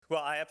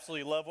Well, I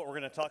absolutely love what we're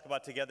going to talk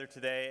about together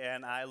today,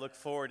 and I look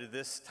forward to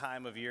this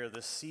time of year,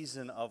 this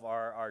season of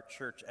our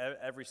church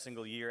every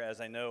single year,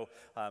 as I know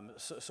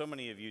so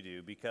many of you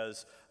do,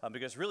 because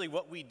really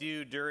what we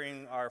do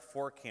during our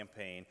For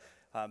campaign,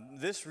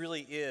 this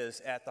really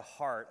is at the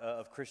heart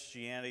of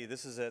Christianity.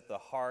 This is at the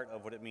heart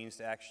of what it means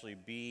to actually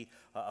be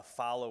a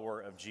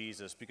follower of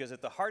Jesus, because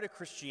at the heart of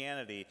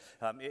Christianity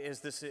is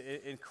this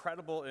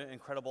incredible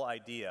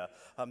idea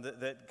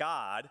that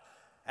God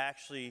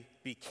actually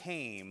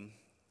became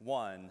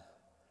one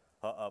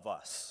of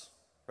us,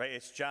 right?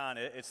 It's John,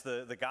 it's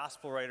the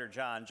gospel writer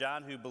John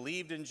who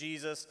believed in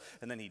Jesus,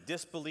 and then he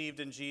disbelieved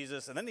in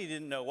Jesus, and then he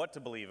didn't know what to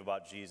believe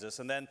about Jesus,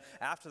 and then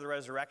after the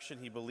resurrection,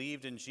 he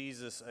believed in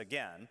Jesus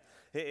again.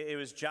 It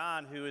was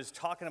John who is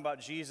talking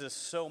about Jesus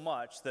so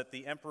much that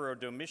the Emperor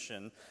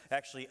Domitian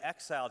actually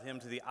exiled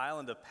him to the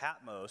island of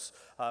Patmos,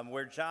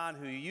 where John,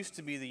 who used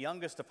to be the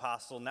youngest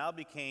apostle, now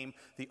became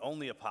the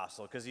only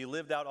apostle because he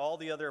lived out all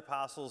the other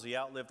apostles. He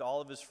outlived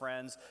all of his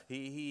friends.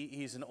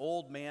 He's an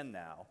old man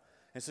now.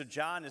 And so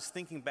John is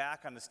thinking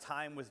back on his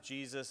time with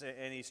Jesus,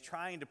 and he's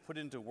trying to put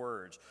into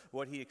words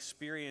what he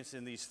experienced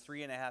in these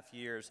 3.5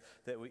 years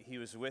that he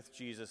was with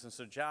Jesus. And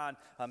so John,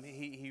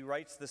 he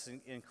writes this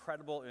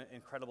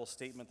incredible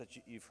statement that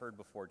you've heard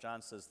before.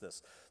 John says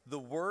this: "The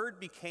Word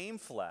became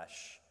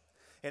flesh,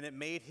 and it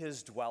made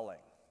his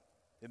dwelling.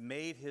 It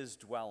made his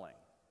dwelling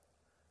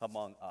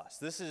among us."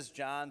 This is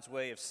John's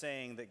way of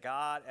saying that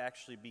God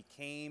actually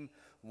became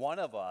one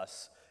of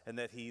us and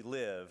that he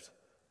lived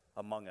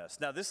among us.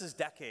 Now, this is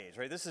decades,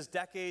 right? This is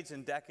decades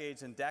and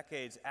decades and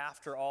decades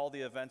after all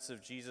the events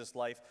of Jesus'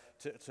 life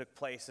took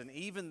place. And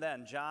even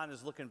then, John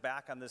is looking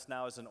back on this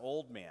now as an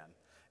old man.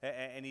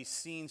 And he's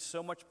seen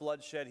so much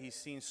bloodshed. He's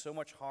seen so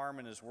much harm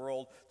in his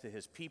world to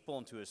his people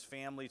and to his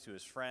family, to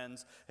his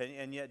friends.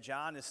 And yet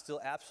John is still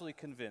absolutely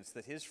convinced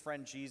that his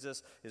friend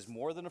Jesus is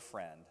more than a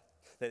friend,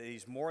 that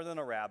he's more than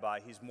a rabbi,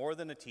 he's more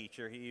than a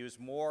teacher, he was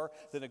more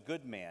than a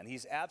good man.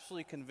 He's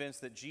absolutely convinced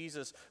that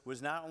Jesus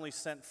was not only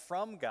sent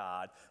from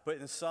God, but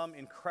in some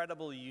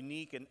incredible,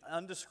 unique, and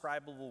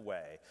undescribable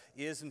way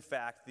is in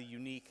fact the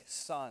unique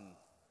Son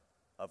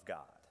of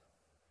God.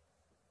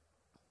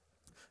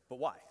 But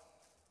why?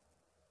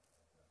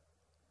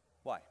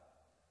 Why?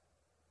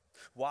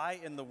 Why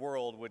in the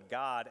world would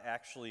God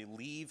actually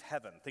leave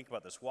heaven? Think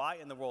about this. Why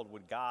in the world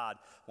would God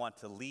want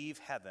to leave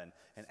heaven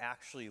and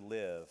actually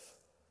live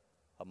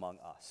among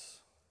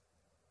us?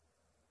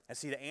 And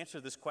see, to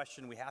answer this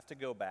question, we have to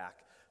go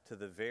back to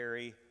the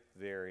very,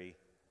 very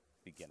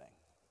beginning.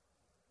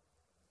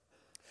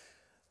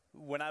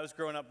 When I was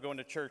growing up going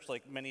to church,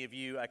 like many of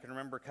you, I can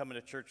remember coming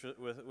to church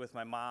with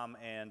my mom,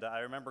 and I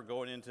remember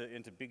going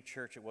into big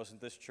church. It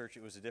wasn't this church,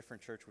 it was a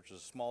different church, which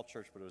was a small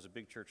church, but it was a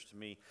big church to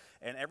me.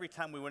 And every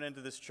time we went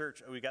into this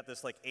church, we got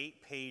this like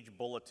 8-page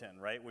bulletin,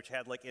 right, which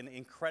had like in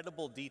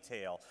incredible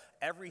detail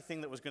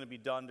everything that was going to be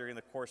done during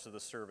the course of the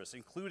service,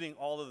 including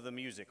all of the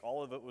music.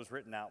 All of it was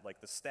written out,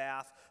 like the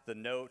staff, the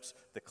notes,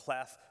 the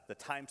clef, the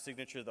time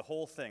signature, the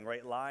whole thing,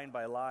 right, line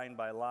by line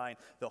by line,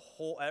 the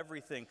whole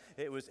everything.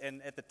 It was,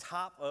 and at the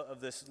top of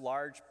this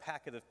large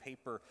packet of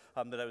paper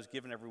that I was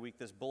given every week,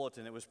 this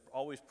bulletin, it was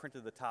always printed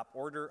at the top,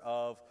 order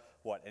of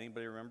what?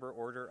 Anybody remember?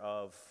 Order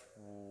of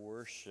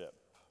worship,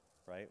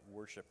 right?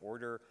 Worship,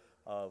 order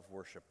of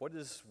worship. What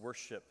does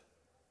worship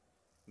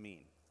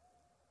mean?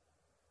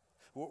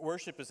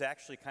 Worship is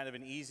actually kind of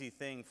an easy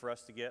thing for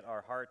us to get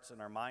our hearts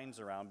and our minds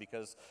around,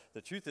 because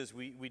the truth is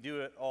we do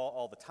it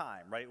all the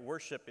time, right?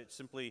 Worship, it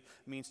simply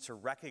means to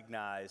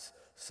recognize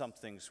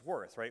something's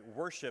worth, right?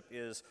 Worship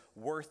is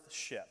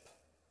worthship,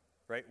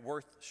 right?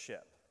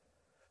 Worthship.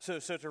 So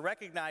to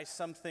recognize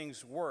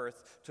something's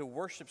worth, to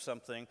worship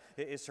something,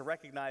 is to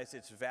recognize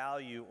its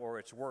value or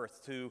its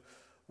worth. To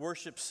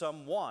worship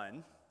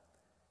someone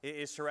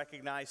is to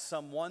recognize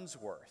someone's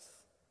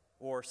worth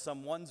or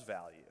someone's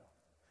value.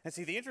 And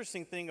see, the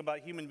interesting thing about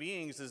human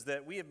beings is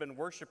that we have been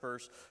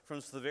worshipers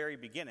from the very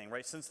beginning,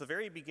 right? Since the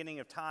very beginning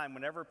of time,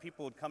 whenever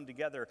people would come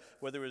together,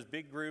 whether it was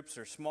big groups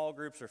or small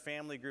groups or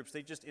family groups,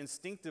 they just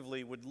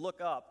instinctively would look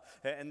up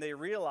and they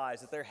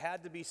realized that there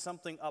had to be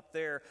something up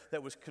there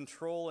that was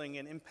controlling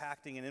and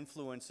impacting and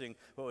influencing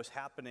what was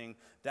happening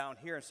down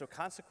here. And so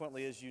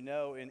consequently, as you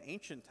know, in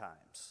ancient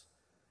times,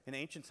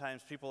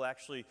 people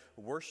actually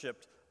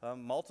worshipped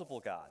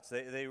multiple gods.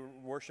 They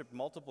worshiped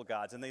multiple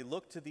gods, and they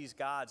looked to these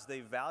gods.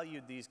 They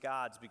valued these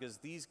gods because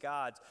these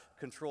gods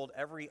controlled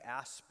every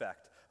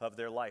aspect of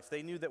their life.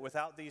 They knew that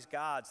without these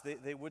gods,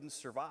 they wouldn't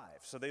survive.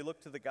 So they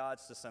looked to the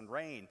gods to send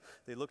rain.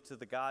 They looked to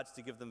the gods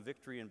to give them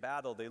victory in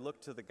battle. They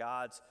looked to the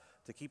gods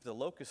to keep the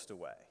locust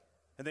away.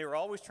 And they were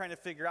always trying to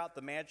figure out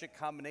the magic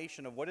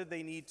combination of what did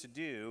they need to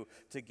do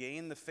to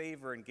gain the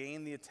favor and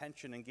gain the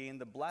attention and gain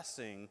the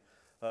blessing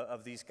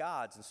of these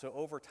gods. And so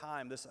over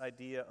time, this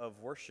idea of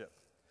worship,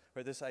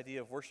 or this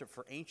idea of worship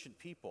for ancient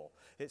people,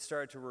 it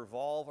started to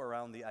revolve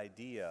around the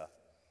idea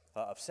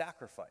of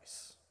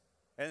sacrifice.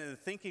 And the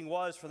thinking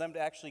was for them to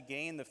actually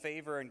gain the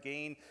favor and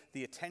gain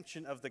the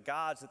attention of the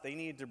gods, that they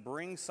needed to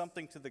bring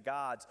something to the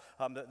gods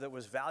that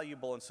was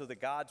valuable. And so the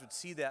gods would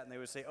see that and they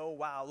would say, oh,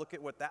 wow, look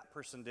at what that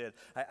person did.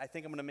 I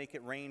think I'm going to make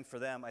it rain for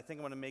them. I think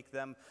I'm going to make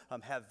them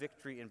have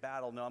victory in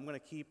battle. No, I'm going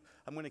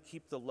to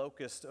keep the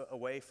locust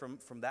away from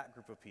that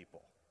group of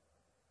people.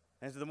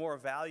 And the more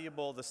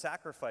valuable the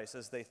sacrifice,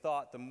 as they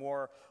thought, the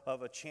more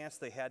of a chance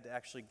they had to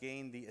actually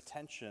gain the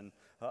attention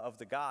of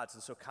the gods.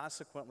 And so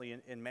consequently,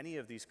 in many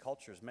of these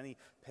cultures, many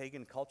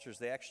pagan cultures,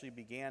 they actually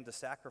began to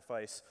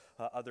sacrifice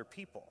other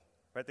people.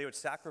 Right? They would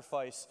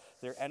sacrifice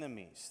their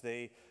enemies.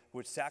 They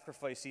would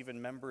sacrifice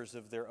even members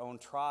of their own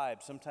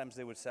tribe. Sometimes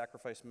they would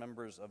sacrifice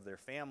members of their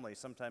family.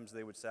 Sometimes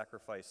they would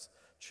sacrifice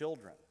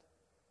children.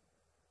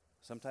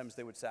 Sometimes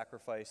they would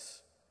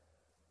sacrifice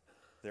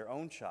their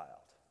own child.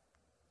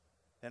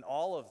 And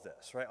all of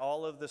this, right,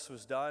 all of this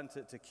was done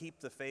to keep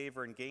the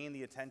favor and gain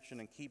the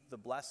attention and keep the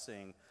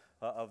blessing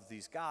of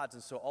these gods.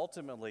 And so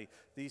ultimately,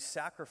 these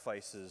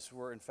sacrifices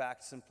were in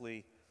fact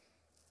simply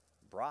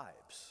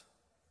bribes,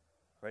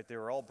 right? They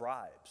were all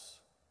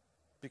bribes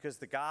because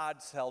the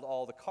gods held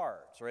all the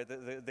cards, right?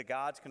 The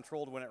gods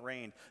controlled when it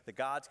rained. The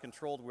gods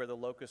controlled where the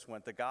locust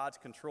went. The gods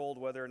controlled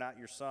whether or not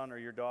your son or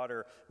your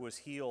daughter was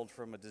healed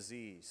from a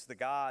disease. The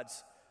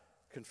gods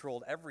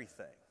controlled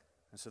everything.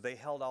 And so they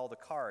held all the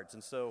cards.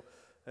 And so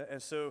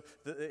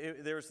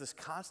there was this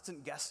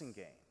constant guessing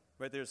game,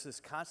 right? There's this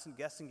constant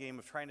guessing game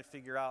of trying to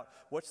figure out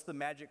what's the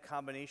magic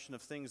combination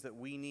of things that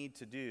we need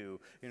to do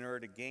in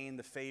order to gain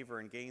the favor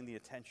and gain the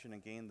attention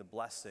and gain the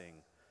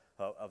blessing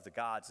of the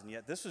gods. And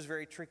yet this was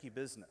very tricky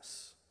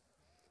business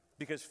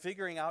because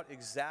figuring out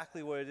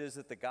exactly what it is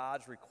that the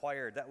gods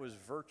required, that was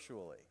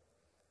virtually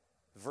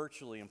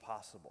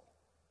impossible.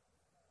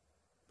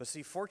 But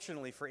see,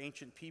 fortunately for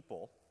ancient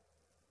people,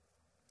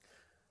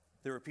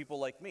 there were people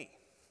like me.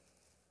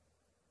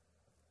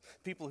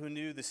 People who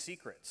knew the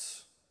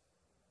secrets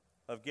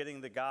of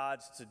getting the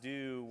gods to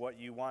do what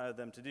you wanted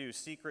them to do.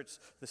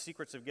 The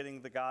secrets of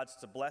getting the gods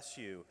to bless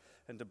you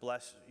and to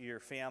bless your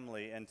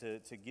family and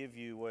to give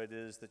you what it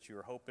is that you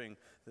were hoping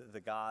that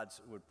the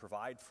gods would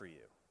provide for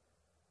you.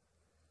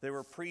 There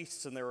were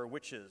priests and there were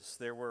witches.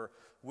 There were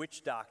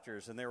witch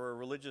doctors and there were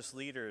religious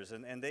leaders.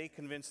 And they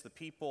convinced the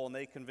people and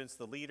they convinced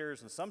the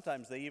leaders. And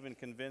sometimes they even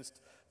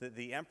convinced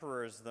the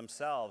emperors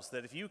themselves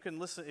that if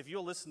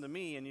you'll listen to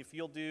me and if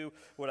you'll do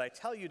what I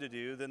tell you to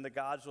do, then the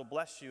gods will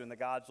bless you and the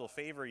gods will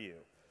favor you.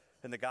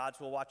 And the gods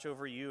will watch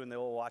over you and they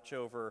will watch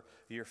over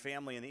your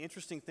family. And the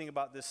interesting thing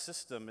about this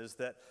system is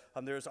that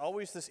there's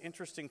always this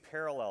interesting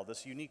parallel,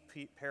 this unique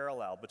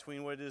parallel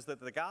between what it is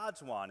that the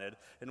gods wanted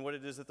and what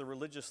it is that the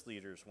religious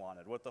leaders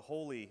wanted, what the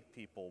holy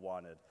people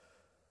wanted,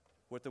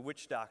 what the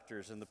witch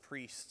doctors and the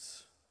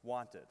priests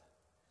wanted.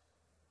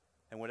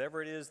 And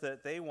whatever it is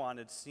that they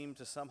wanted seemed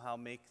to somehow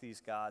make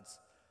these gods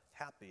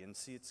happy. And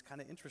see, it's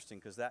kind of interesting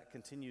because that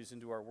continues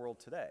into our world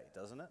today,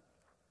 doesn't it?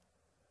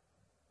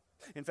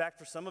 In fact,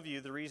 for some of you,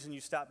 the reason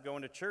you stopped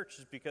going to church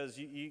is because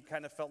you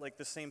kind of felt like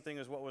the same thing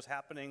as what was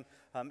happening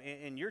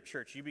in your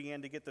church. You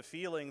began to get the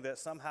feeling that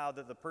somehow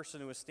that the person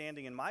who was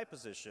standing in my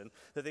position,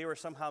 that they were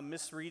somehow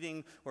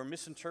misreading or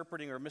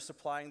misinterpreting or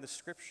misapplying the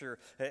scripture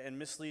and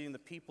misleading the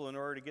people in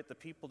order to get the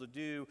people to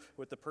do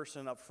what the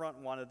person up front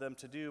wanted them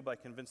to do by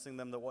convincing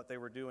them that what they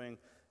were doing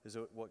is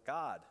what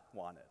God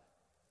wanted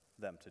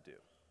them to do.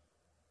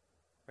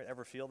 Right?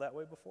 Ever feel that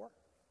way before?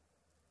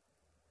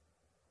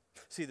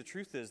 See, the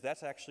truth is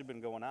that's actually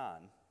been going on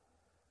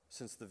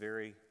since the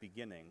very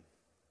beginning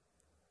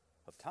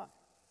of time.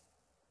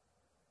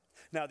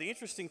 Now, the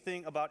interesting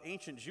thing about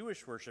ancient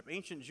Jewish worship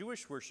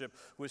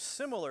was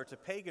similar to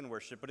pagan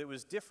worship, but it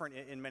was different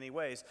in many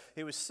ways.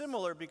 It was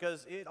similar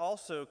because it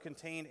also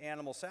contained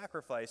animal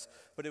sacrifice,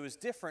 but it was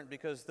different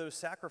because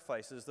those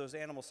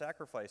animal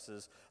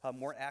sacrifices,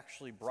 weren't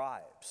actually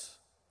bribes.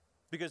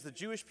 Because the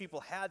Jewish people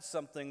had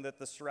something that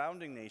the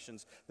surrounding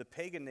nations, the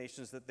pagan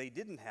nations, that they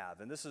didn't have.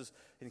 And this is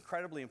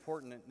incredibly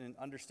important in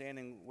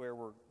understanding where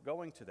we're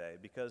going today.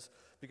 Because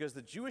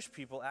the Jewish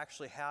people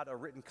actually had a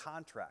written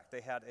contract.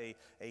 They had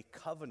a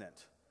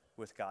covenant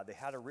with God. They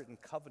had a written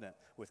covenant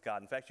with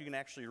God. In fact, you can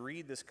actually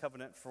read this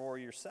covenant for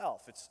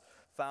yourself. It's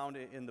found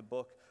in the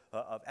book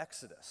of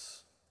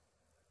Exodus.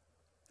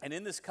 And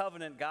in this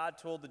covenant, God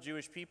told the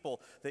Jewish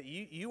people that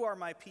you are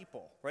my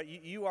people, right?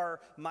 You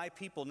are my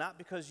people, not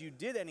because you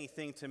did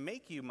anything to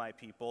make you my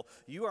people.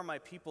 You are my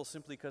people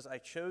simply because I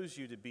chose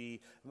you to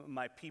be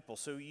my people.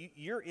 So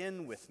you're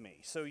in with me.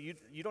 So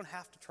you don't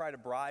have to try to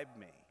bribe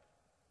me.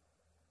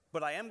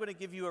 But I am going to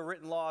give you a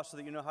written law so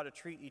that you know how to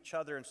treat each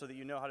other and so that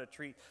you know how to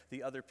treat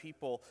the other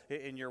people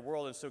in your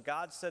world. And so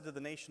God said to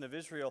the nation of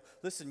Israel,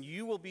 listen,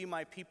 you will be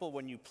my people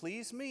when you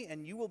please me,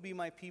 and you will be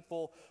my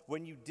people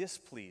when you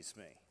displease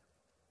me.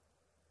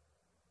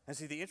 And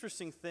see, the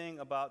interesting thing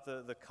about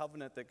the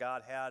covenant that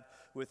God had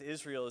with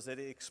Israel is that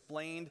it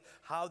explained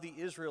how the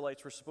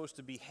Israelites were supposed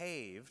to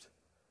behave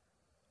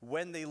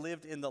when they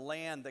lived in the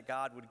land that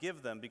God would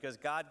give them, because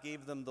God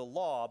gave them the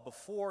law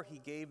before he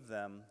gave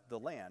them the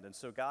land. And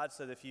so God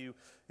said, if you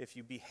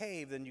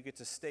behave, then you get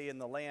to stay in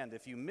the land.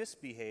 If you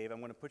misbehave, I'm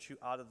going to put you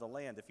out of the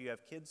land. If you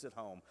have kids at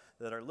home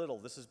that are little,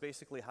 this is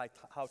basically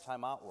how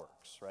time out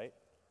works, right?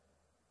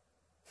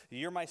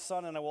 You're my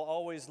son and I will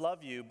always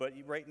love you, but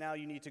right now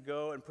you need to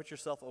go and put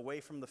yourself away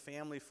from the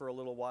family for a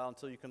little while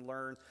until you can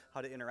learn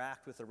how to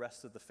interact with the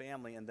rest of the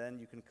family, and then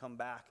you can come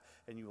back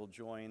and you will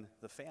join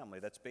the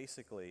family. That's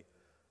basically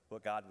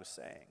what God was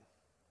saying,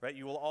 right?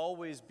 You will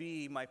always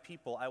be my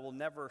people. I will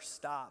never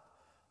stop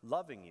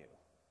loving you.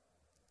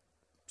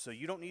 So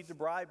you don't need to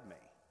bribe me,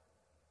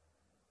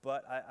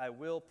 but I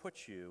will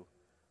put you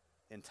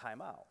in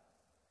timeout.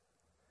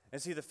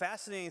 And see, the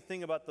fascinating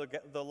thing about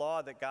the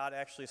law that God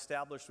actually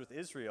established with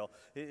Israel,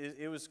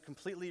 it was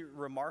completely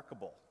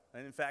remarkable.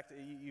 And in fact,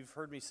 you've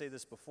heard me say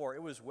this before,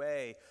 it was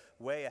way,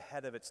 way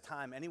ahead of its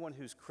time. Anyone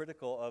who's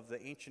critical of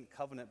the ancient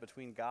covenant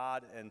between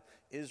God and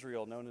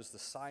Israel, known as the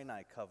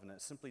Sinai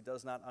covenant, simply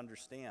does not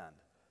understand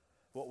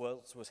what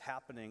was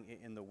happening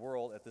in the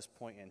world at this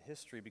point in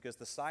history. Because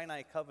the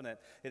Sinai covenant,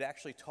 it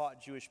actually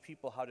taught Jewish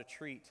people how to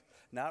treat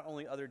not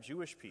only other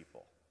Jewish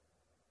people,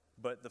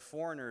 but the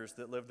foreigners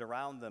that lived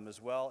around them,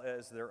 as well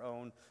as their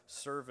own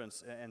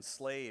servants and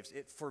slaves.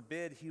 It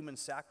forbid human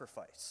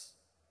sacrifice.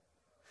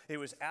 It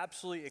was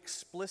absolutely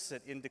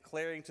explicit in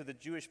declaring to the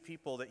Jewish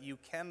people that you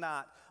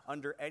cannot,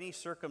 under any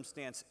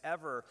circumstance,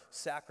 ever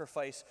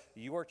sacrifice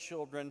your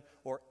children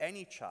or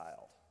any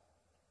child.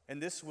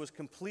 And this was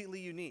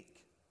completely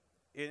unique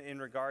in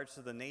regards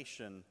to the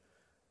nation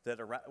that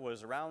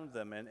was around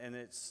them. And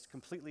it's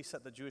completely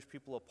set the Jewish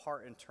people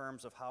apart in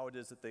terms of how it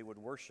is that they would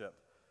worship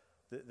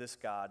this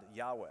God,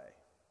 Yahweh.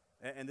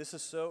 And this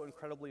is so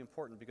incredibly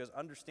important, because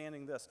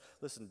understanding this,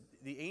 listen,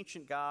 the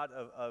ancient God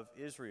of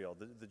Israel,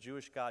 the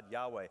Jewish God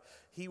Yahweh,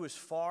 he was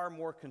far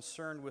more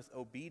concerned with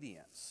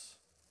obedience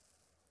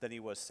than he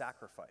was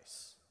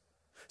sacrifice.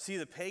 See,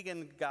 the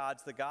pagan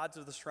gods, the gods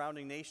of the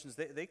surrounding nations,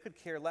 they could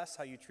care less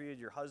how you treated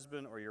your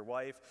husband or your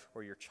wife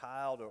or your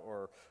child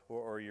or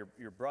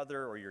your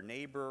brother or your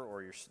neighbor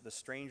or the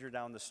stranger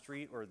down the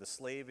street or the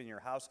slave in your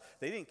house.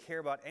 They didn't care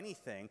about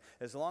anything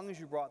as long as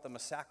you brought them a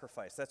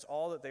sacrifice. That's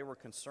all that they were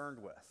concerned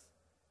with.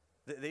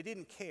 They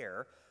didn't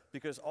care,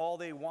 because all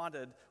they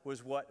wanted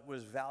was what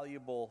was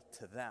valuable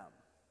to them.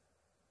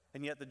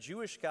 And yet the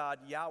Jewish God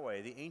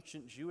Yahweh, the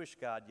ancient Jewish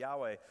God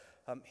Yahweh,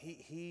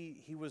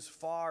 he was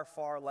far,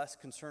 far less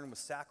concerned with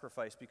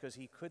sacrifice, because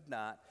he could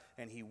not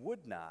and he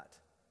would not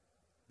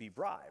be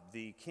bribed.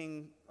 The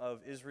king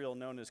of Israel,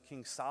 known as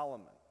King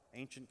Solomon,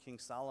 ancient King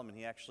Solomon,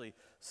 he actually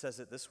says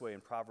it this way in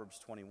Proverbs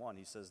 21.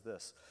 He says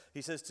this.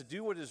 He says, "To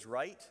do what is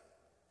right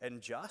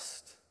and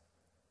just,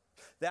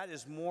 that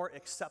is more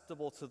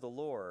acceptable to the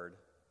Lord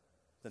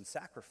than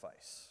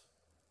sacrifice."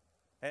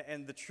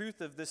 And the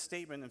truth of this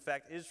statement, in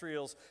fact,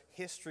 Israel's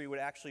history would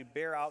actually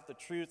bear out the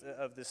truth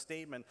of this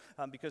statement,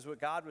 because what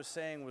God was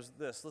saying was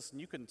this: listen,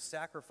 you can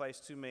sacrifice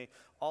to me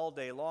all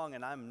day long,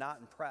 and I'm not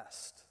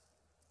impressed.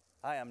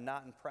 I am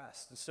not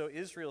impressed. And so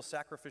Israel's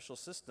sacrificial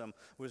system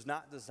was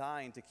not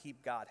designed to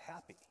keep God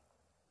happy.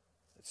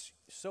 It's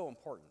so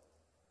important.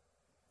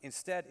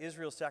 Instead,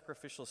 Israel's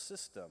sacrificial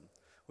system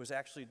was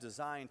actually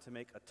designed to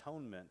make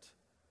atonement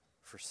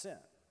for sin.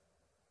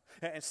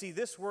 And see,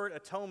 this word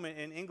atonement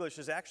in English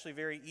is actually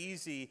very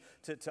easy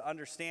to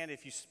understand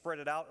if you spread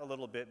it out a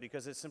little bit,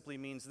 because it simply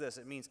means this.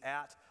 It means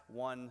at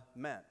one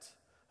meant.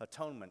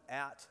 Atonement,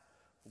 at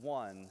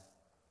one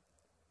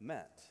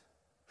meant.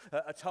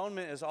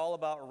 Atonement is all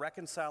about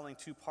reconciling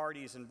two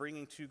parties and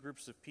bringing two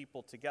groups of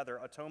people together.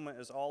 Atonement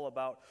is all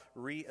about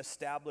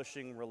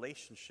reestablishing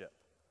relationship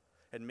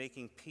and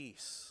making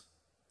peace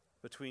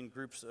between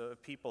groups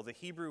of people. The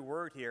Hebrew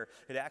word here,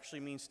 it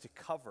actually means to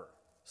cover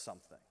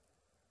something.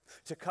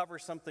 To cover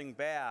something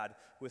bad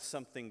with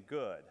something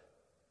good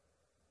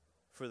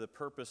for the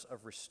purpose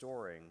of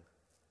restoring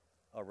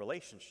a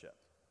relationship.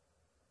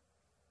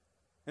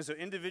 And so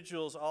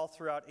individuals all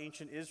throughout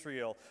ancient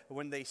Israel,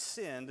 when they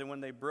sinned and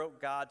when they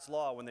broke God's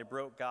law, when they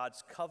broke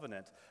God's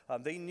covenant,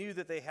 they knew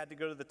that they had to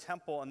go to the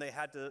temple and they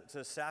had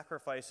to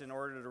sacrifice in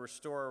order to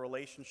restore a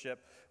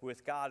relationship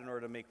with God, in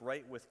order to make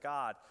right with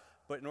God.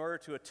 But in order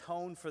to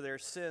atone for their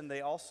sin,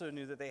 they also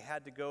knew that they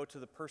had to go to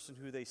the person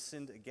who they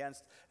sinned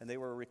against, and they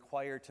were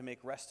required to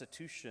make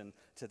restitution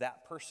to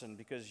that person,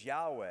 because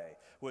Yahweh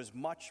was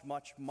much,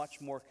 much, much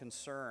more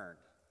concerned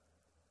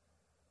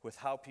with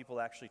how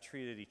people actually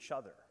treated each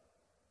other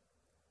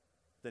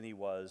than he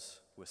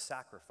was with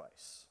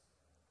sacrifice.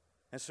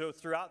 And so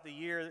throughout the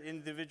year,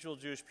 individual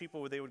Jewish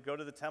people, they would go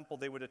to the temple,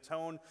 they would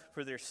atone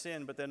for their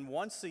sin, but then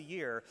once a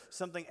year,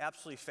 something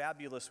absolutely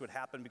fabulous would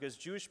happen, because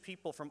Jewish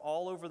people from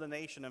all over the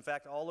nation, in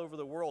fact, all over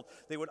the world,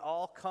 they would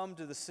all come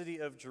to the city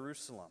of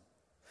Jerusalem.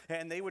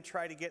 And they would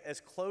try to get as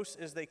close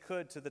as they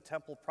could to the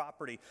temple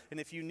property. And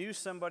if you knew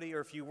somebody, or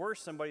if you were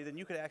somebody, then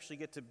you could actually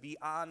get to be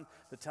on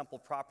the temple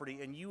property,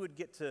 and you would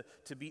get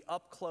to be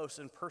up close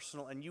and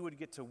personal, and you would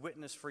get to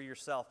witness for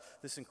yourself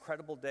this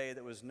incredible day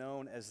that was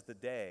known as the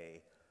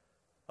Day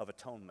of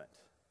Atonement.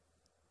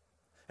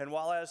 And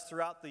while as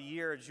throughout the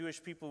year,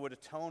 Jewish people would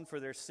atone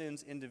for their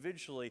sins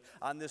individually,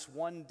 on this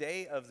one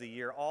day of the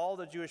year, all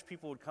the Jewish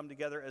people would come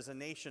together as a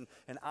nation,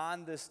 and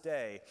on this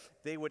day,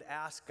 they would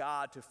ask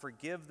God to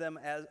forgive them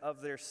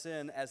of their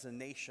sin as a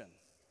nation,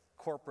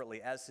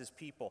 corporately, as his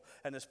people.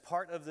 And as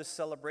part of this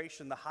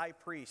celebration, the high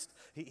priest,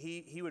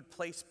 he would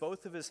place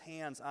both of his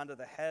hands onto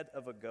the head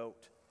of a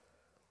goat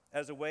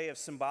as a way of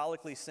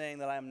symbolically saying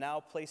that I am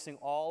now placing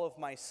all of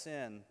my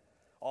sin,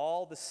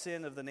 all the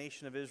sin of the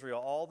nation of Israel,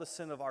 all the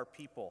sin of our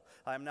people,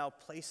 I am now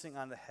placing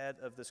on the head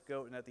of this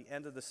goat. And at the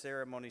end of the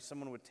ceremony,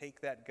 someone would take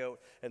that goat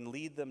and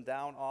lead them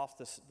down off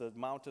the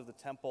mount of the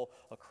temple,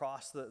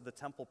 across the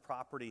temple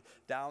property,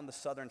 down the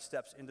southern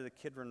steps into the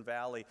Kidron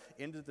Valley,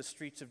 into the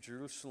streets of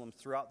Jerusalem,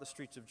 throughout the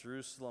streets of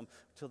Jerusalem,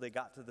 until they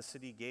got to the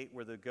city gate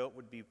where the goat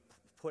would be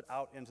put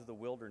out into the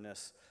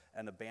wilderness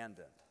and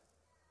abandoned,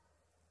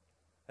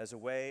 as a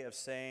way of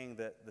saying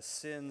that the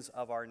sins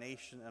of our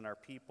nation and our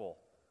people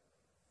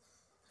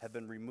have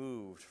been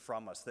removed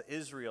from us. The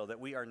Israel, that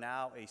we are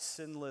now a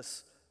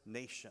sinless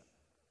nation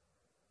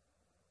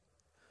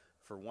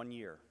for 1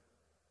 year.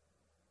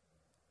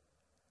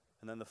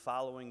 And then the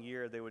following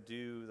year, they would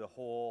do the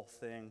whole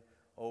thing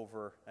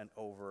over and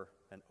over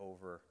and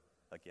over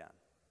again.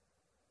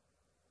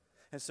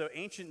 And so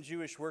ancient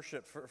Jewish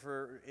worship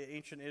for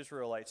ancient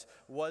Israelites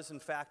was, in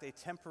fact, a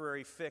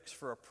temporary fix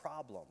for a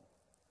problem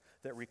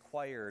that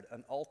required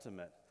an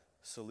ultimate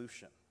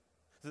solution.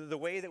 The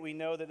way that we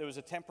know that it was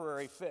a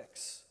temporary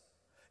fix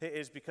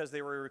is because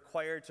they were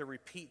required to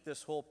repeat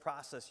this whole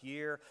process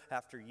year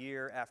after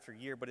year after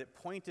year, but it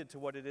pointed to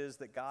what it is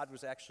that God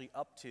was actually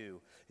up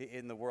to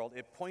in the world.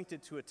 It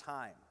pointed to a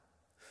time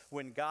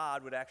when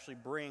God would actually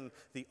bring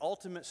the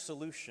ultimate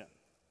solution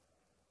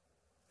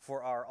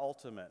for our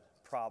ultimate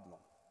problem.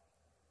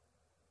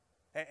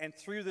 And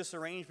through this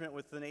arrangement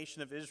with the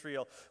nation of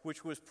Israel,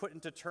 which was put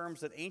into terms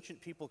that ancient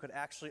people could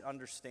actually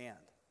understand,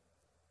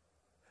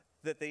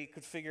 that they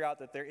could figure out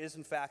that there is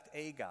in fact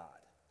a God,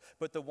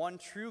 but the one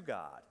true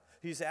God,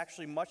 he's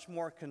actually much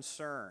more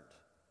concerned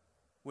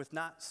with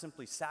not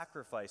simply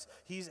sacrifice.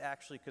 He's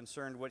actually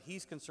concerned, what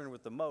he's concerned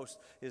with the most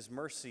is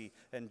mercy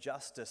and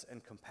justice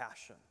and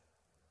compassion.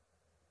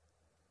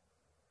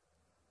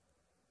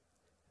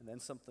 And then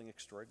something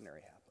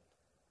extraordinary happened.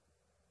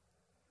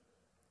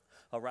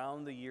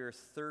 Around the year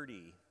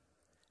 30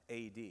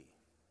 AD,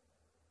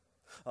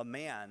 a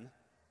man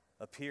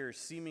appears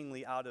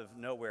seemingly out of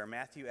nowhere.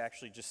 Matthew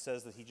actually just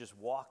says that he just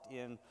walked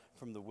in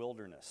from the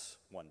wilderness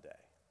one day.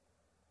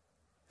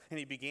 And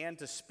he began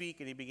to speak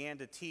and he began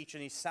to teach,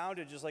 and he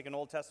sounded just like an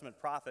Old Testament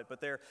prophet,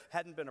 but there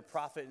hadn't been a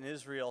prophet in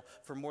Israel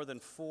for more than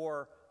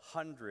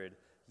 400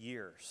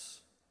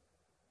 years.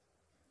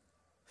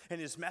 And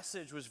his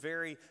message was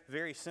very,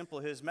 very simple.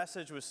 His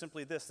message was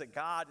simply this, that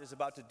God is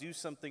about to do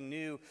something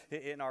new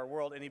in our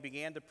world. And he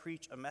began to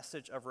preach a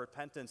message of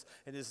repentance.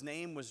 And his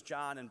name was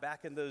John. And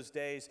back in those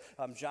days,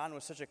 John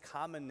was such a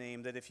common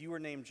name that if you were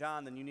named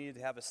John, then you needed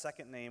to have a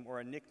second name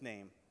or a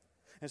nickname.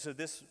 And so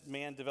this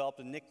man developed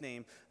a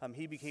nickname.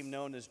 He became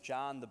known as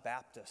John the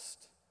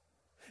Baptist.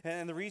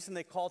 And the reason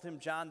they called him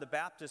John the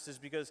Baptist is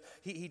because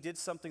he did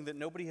something that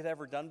nobody had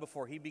ever done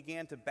before. He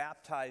began to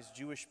baptize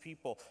Jewish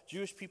people.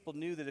 Jewish people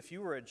knew that if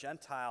you were a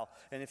Gentile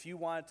and if you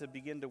wanted to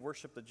begin to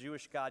worship the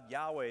Jewish God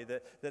Yahweh,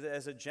 that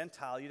as a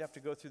Gentile you'd have to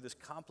go through this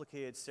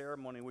complicated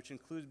ceremony, which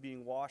includes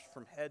being washed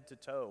from head to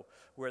toe,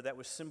 where that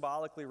was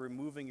symbolically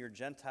removing your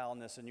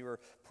Gentileness and you were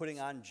putting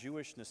on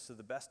Jewishness to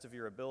the best of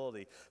your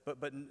ability.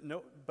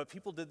 But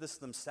people did this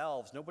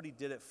themselves. Nobody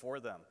did it for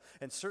them.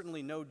 And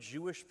certainly no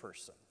Jewish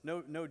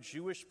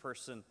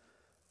person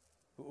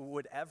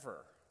would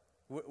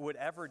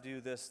ever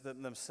do this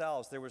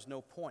themselves. There was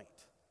no point.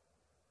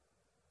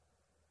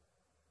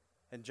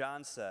 And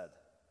John said,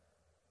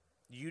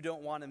 you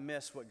don't want to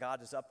miss what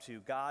God is up to.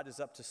 God is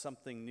up to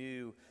something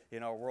new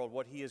in our world.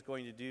 What he is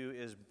going to do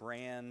is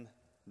brand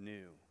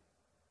new.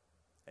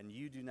 And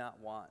you do not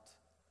want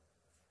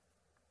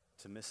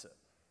to miss it.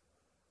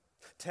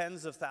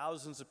 Tens of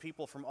thousands of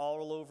people from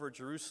all over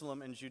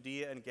Jerusalem and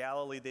Judea and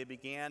Galilee, they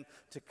began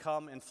to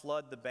come and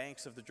flood the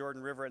banks of the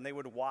Jordan River, and they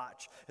would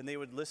watch and they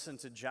would listen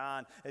to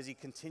John as he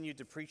continued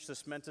to preach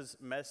this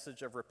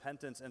message of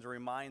repentance and to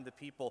remind the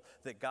people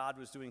that God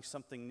was doing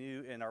something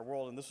new in our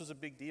world. And this was a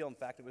big deal. In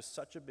fact, it was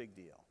such a big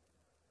deal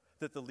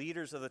that the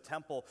leaders of the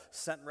temple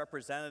sent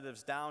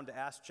representatives down to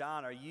ask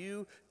John, are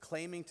you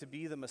claiming to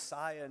be the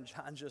Messiah? And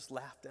John just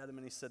laughed at him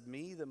and he said,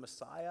 me, the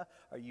Messiah?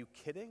 Are you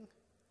kidding?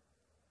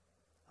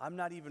 I'm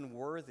not even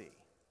worthy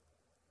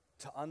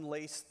to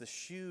unlace the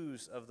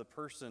shoes of the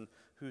person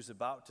who's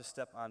about to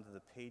step onto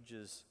the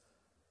pages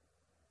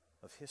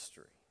of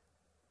history.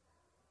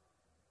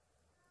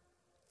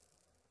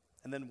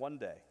 And then one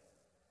day,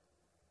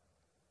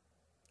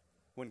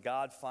 when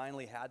God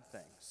finally had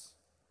things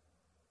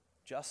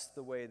just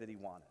the way that he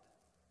wanted,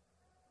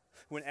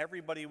 when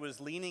everybody was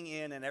leaning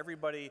in and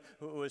everybody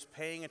was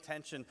paying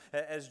attention,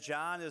 as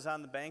John is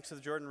on the banks of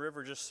the Jordan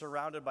River just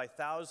surrounded by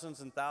thousands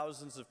and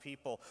thousands of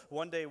people.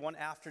 One day, one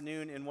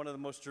afternoon, in one of the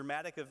most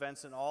dramatic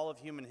events in all of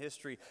human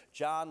history,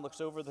 John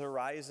looks over the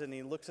horizon,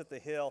 he looks at the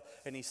hill,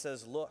 and he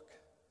says, look,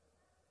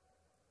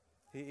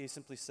 He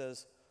simply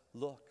says,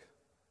 look.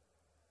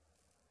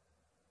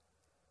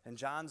 And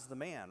John's the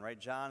man, right?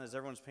 John, as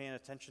everyone's paying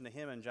attention to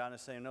him, and John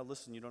is saying, no,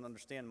 listen, you don't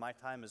understand. My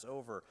time is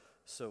over,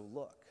 so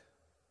look.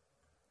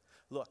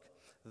 Look,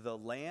 the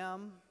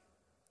Lamb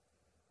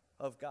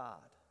of God.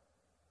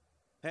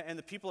 And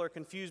the people are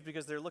confused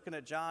because they're looking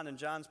at John, and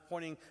John's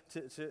pointing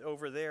to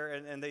over there,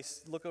 and they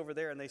look over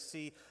there and they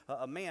see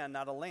a man,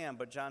 not a lamb.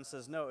 But John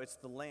says, no, it's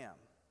the Lamb.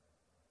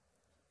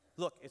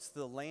 Look, it's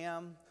the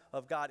Lamb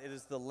of God. It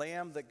is the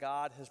Lamb that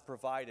God has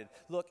provided.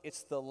 Look,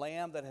 it's the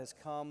Lamb that has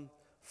come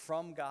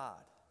from God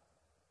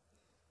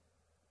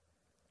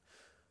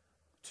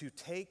to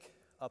take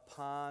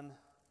upon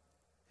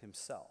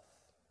himself.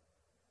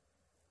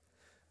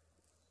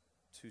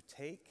 To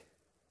take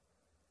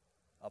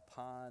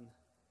upon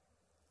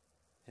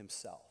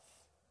himself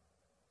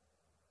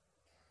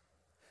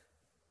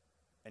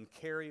and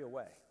carry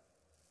away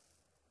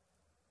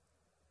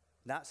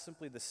not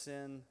simply the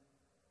sin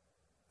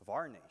of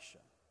our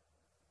nation,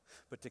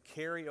 but to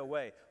carry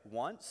away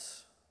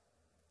once,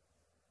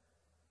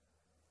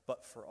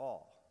 but for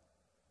all.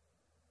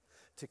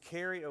 To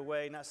carry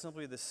away not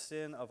simply the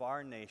sin of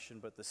our nation,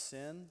 but the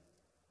sin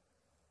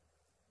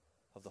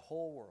of the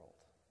whole world.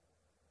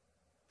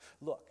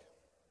 Look,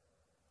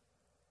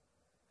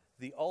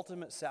 the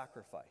ultimate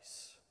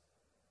sacrifice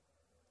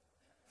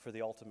for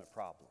the ultimate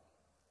problem.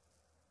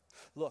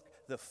 Look,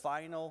 the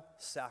final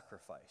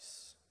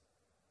sacrifice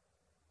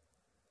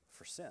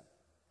for sin.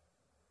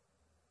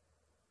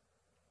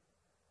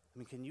 I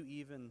mean, can you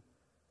even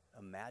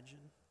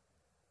imagine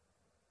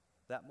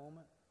that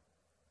moment?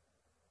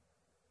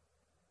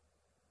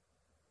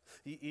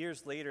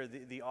 Years later,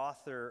 the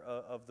author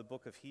of the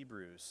book of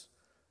Hebrews,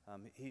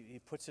 he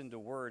puts into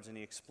words and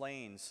he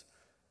explains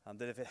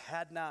that if it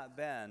had not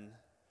been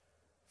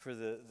for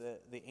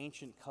the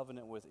ancient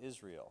covenant with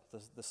Israel,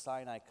 the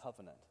Sinai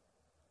covenant,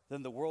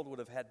 then the world would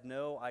have had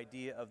no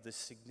idea of the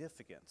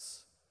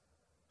significance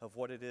of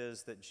what it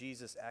is that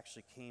Jesus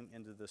actually came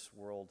into this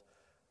world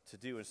to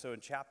do. And so in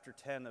chapter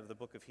 10 of the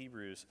book of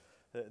Hebrews,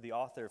 the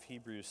author of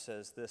Hebrews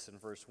says this in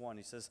verse 1.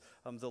 He says,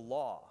 the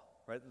law,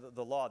 right?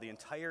 The law, the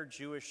entire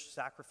Jewish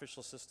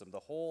sacrificial system, the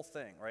whole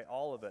thing, right?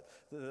 All of it.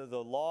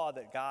 The law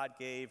that God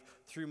gave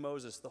through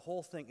Moses, the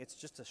whole thing, it's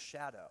just a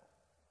shadow.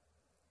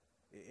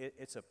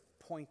 It's a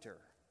pointer.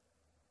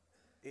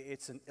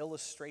 It's an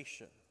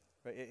illustration,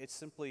 right? It's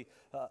simply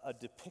a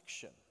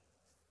depiction,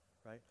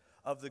 right,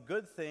 of the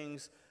good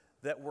things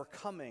that were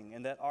coming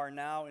and that are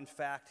now, in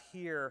fact,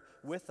 here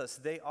with us.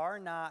 They are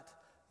not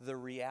the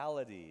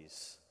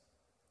realities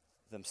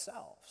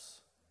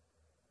themselves.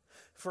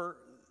 For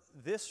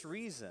this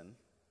reason,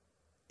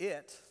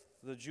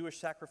 the Jewish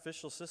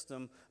sacrificial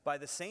system, by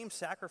the same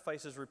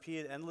sacrifices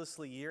repeated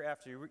endlessly year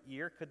after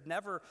year, could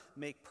never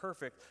make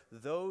perfect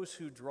those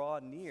who draw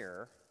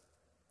near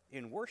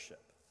in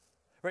worship.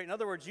 Right? In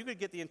other words, you could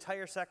get the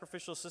entire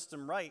sacrificial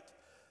system right,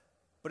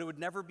 but it would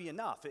never be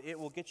enough. It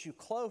will get you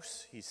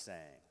close, he's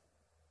saying.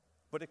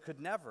 But it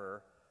could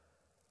never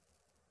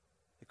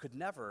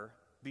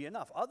be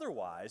enough.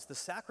 Otherwise, the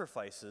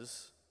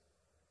sacrifices,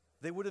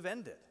 they would have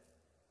ended.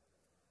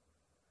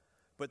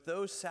 But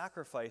those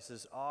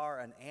sacrifices are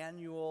an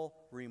annual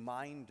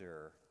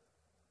reminder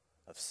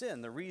of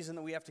sin. The reason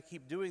that we have to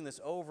keep doing this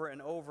over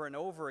and over and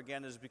over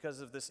again is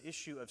because of this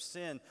issue of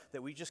sin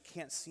that we just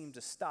can't seem to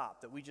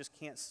stop, that we just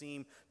can't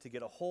seem to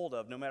get a hold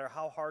of. No matter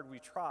how hard we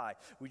try,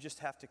 we just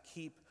have to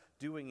keep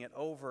doing it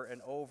over and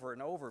over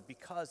and over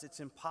because it's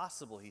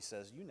impossible, he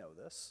says, you know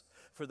this,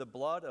 for the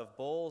blood of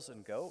bulls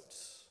and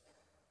goats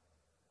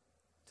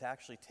to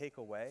actually take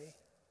away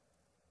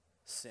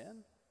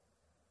sin.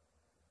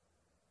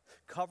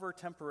 Cover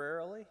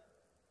temporarily?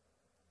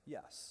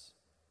 Yes.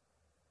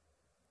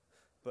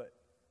 But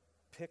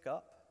pick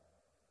up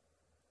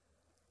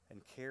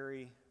and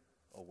carry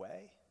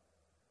away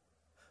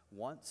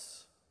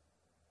once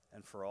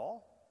and for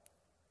all?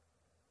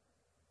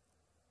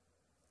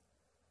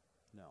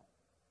 No.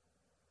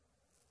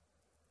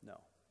 No.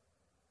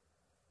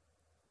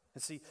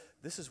 And see,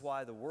 this is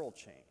why the world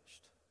changed.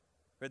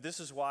 Right?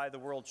 This is why the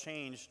world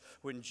changed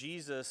when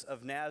Jesus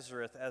of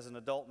Nazareth, as an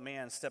adult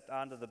man, stepped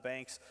onto the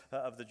banks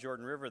of the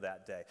Jordan River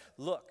that day.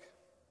 Look,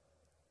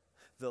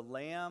 the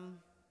Lamb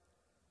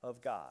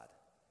of God,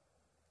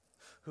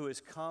 who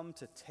has come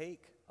to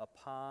take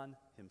upon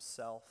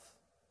himself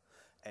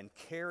and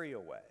carry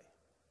away,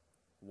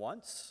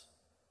 once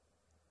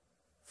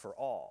for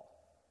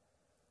all,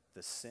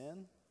 the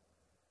sin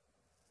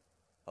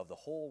of the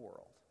whole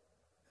world.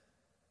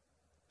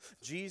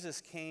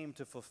 Jesus came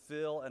to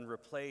fulfill and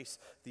replace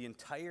the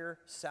entire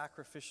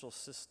sacrificial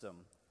system,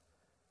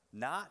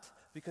 not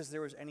because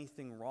there was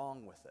anything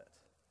wrong with it,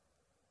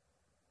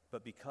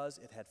 but because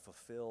it had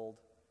fulfilled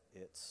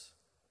its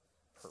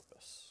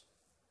purpose.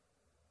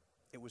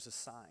 It was a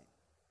sign.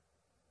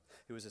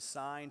 It was a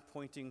sign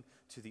pointing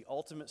to the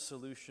ultimate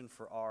solution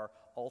for our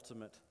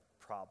ultimate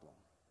problem.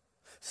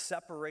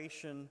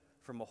 Separation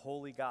from a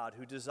holy God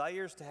who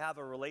desires to have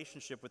a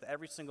relationship with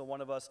every single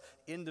one of us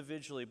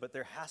individually, but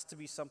there has to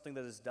be something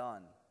that is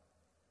done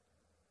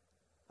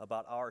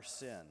about our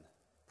sin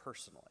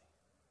personally.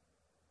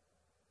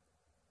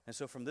 And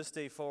so from this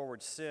day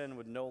forward, sin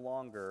would no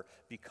longer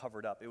be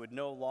covered up. It would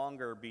no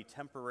longer be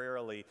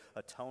temporarily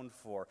atoned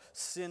for.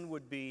 Sin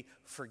would be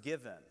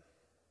forgiven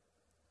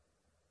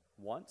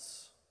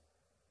once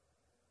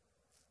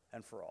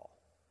and for all.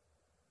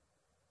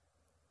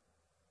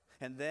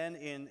 And then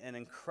in an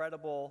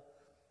incredible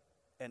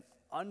and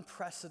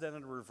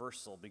unprecedented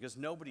reversal, because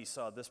nobody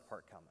saw this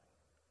part coming,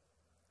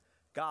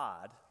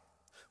 God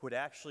would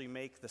actually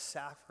make the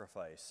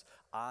sacrifice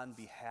on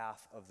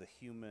behalf of the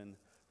human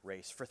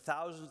race.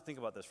 Think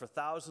about this, for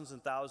thousands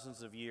and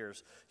thousands of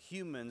years,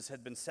 humans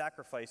had been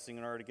sacrificing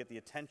in order to get the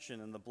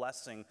attention and the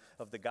blessing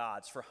of the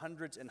gods. For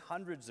hundreds and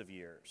hundreds of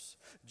years,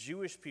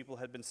 Jewish people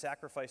had been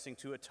sacrificing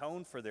to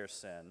atone for their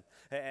sin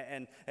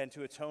and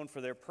to atone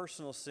for their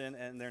personal sin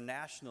and their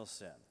national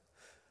sin.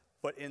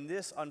 But in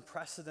this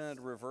unprecedented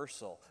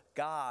reversal,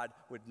 God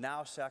would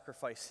now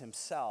sacrifice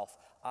himself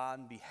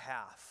on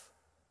behalf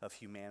of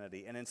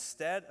humanity. And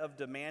instead of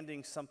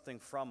demanding something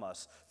from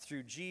us,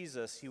 through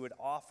Jesus, he would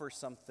offer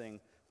something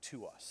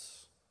to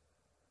us.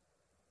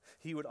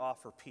 He would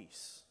offer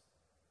peace.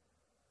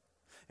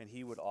 And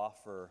he would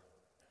offer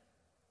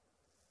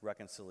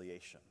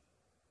reconciliation.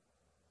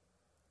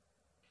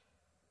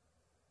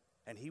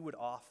 And he would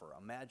offer,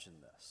 imagine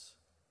this,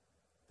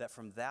 that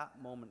from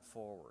that moment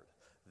forward,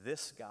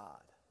 this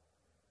God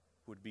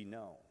would be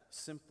known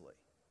simply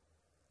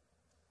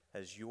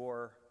as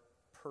your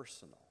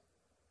personal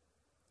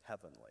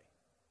Heavenly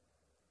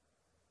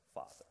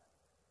Father.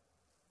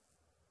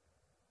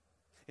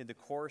 In the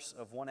course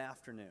of one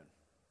afternoon,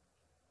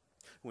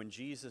 when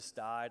Jesus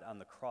died on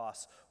the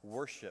cross,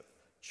 worship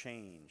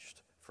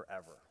changed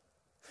forever.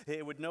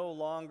 It would no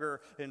longer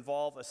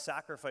involve a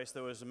sacrifice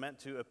that was meant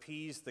to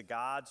appease the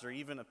gods or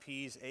even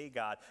appease a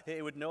god.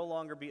 It would no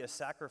longer be a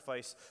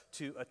sacrifice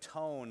to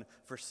atone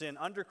for sin.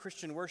 Under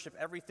Christian worship,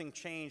 everything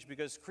changed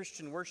because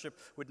Christian worship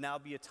would now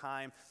be a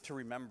time to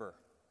remember.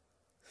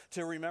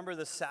 To remember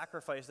the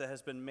sacrifice that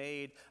has been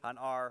made on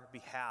our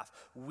behalf.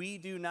 We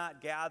do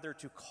not gather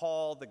to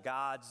call the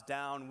gods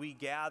down. We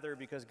gather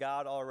because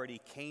God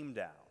already came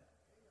down.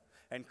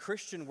 And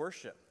Christian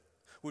worship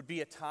would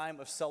be a time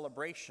of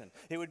celebration.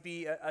 It would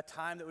be a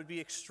time that would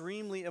be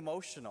extremely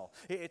emotional.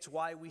 It's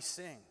why we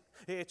sing.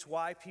 It's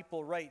why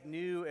people write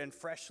new and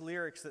fresh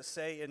lyrics that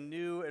say in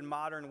new and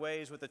modern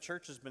ways what the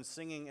church has been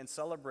singing and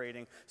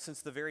celebrating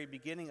since the very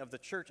beginning of the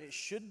church. It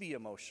should be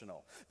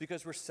emotional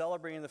because we're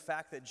celebrating the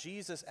fact that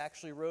Jesus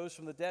actually rose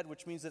from the dead,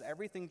 which means that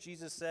everything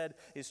Jesus said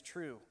is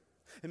true.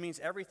 It means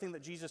everything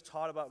that Jesus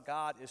taught about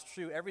God is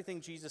true. Everything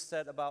Jesus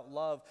said about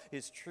love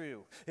is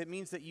true. It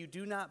means that you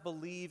do not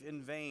believe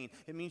in vain.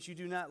 It means you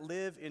do not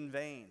live in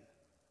vain.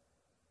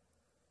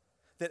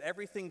 That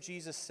everything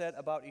Jesus said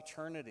about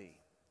eternity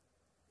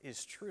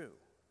is true.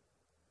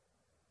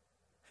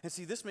 And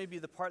see, this may be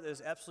the part that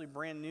is absolutely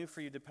brand new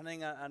for you,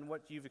 depending on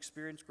what you've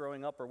experienced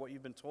growing up or what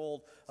you've been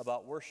told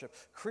about worship.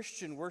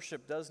 Christian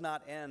worship does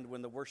not end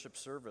when the worship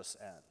service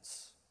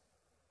ends.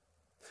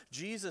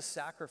 Jesus'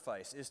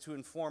 sacrifice is to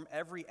inform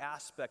every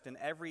aspect and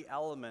every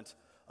element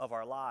of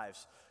our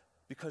lives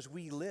because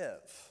we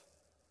live,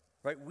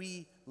 right?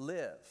 We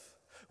live.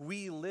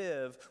 We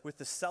live with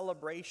the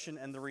celebration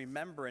and the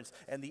remembrance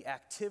and the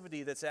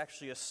activity that's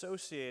actually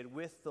associated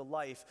with the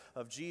life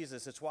of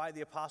Jesus. It's why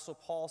the Apostle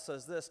Paul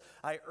says this: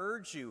 I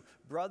urge you,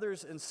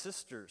 brothers and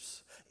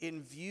sisters,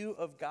 in view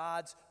of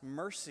God's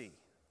mercy,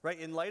 right?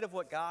 In light of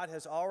what God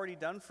has already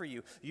done for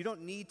you, you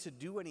don't need to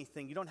do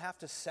anything. You don't have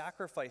to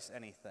sacrifice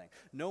anything.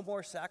 No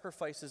more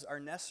sacrifices are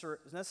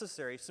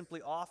necessary.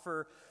 Simply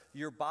offer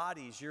your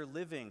bodies, your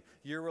living,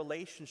 your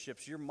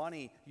relationships, your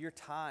money, your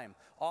time.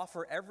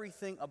 Offer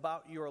everything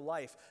about your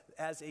life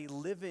as a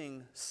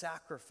living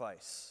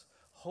sacrifice,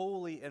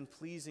 holy and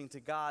pleasing to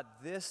God.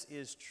 This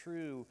is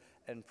true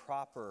and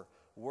proper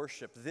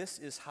worship. This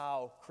is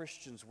how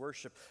Christians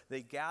worship.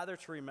 They gather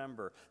to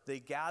remember. They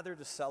gather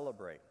to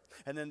celebrate.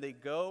 And then they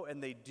go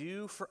and they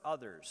do for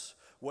others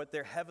what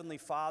their Heavenly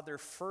Father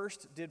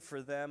first did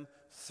for them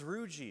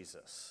through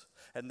Jesus.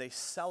 And they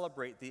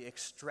celebrate the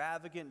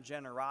extravagant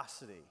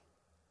generosity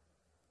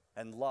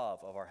and love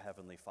of our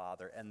Heavenly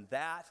Father. And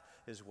that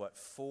is what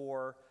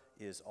 4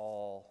 is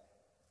all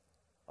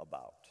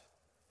about.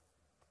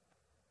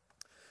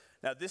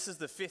 Now, this is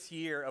the 5th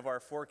year of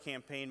our 4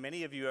 campaign.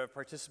 Many of you have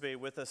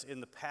participated with us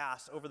in the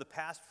past. Over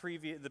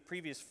the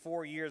previous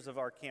 4 years of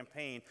our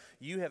campaign,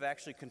 you have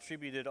actually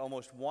contributed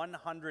almost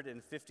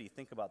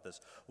think about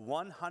this,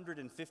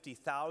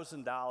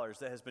 $150,000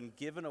 that has been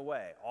given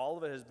away. All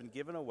of it has been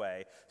given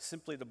away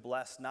simply to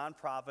bless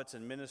nonprofits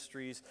and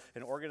ministries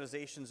and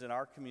organizations in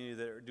our community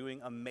that are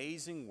doing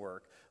amazing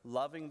work,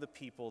 loving the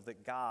people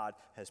that God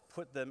has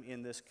put them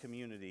in this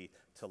community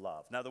to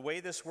love. Now, the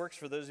way this works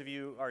for those of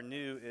you who are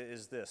new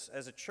is this.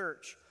 As a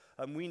church,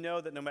 we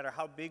know that no matter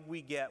how big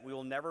we get, we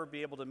will never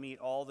be able to meet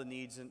all the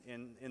needs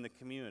in the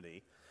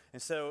community.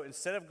 And so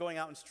instead of going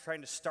out and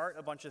trying to start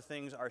a bunch of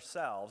things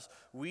ourselves,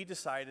 we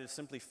decided to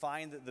simply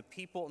find the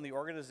people and the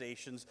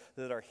organizations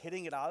that are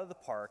hitting it out of the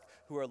park,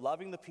 who are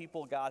loving the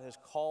people God has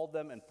called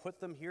them and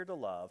put them here to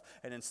love.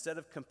 And instead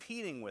of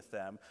competing with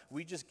them,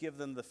 we just give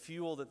them the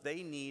fuel that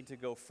they need to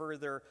go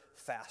further,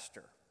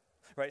 faster.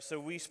 Right, so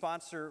we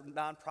sponsor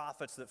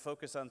nonprofits that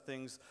focus on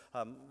things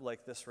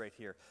like this right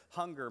here: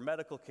 hunger,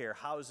 medical care,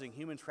 housing,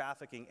 human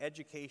trafficking,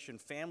 education,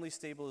 family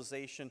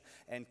stabilization,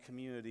 and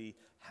community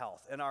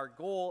health. And our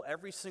goal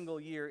every single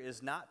year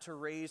is not to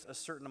raise a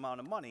certain amount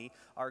of money.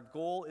 Our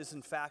goal is,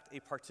 in fact, a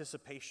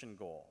participation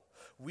goal.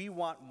 We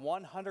want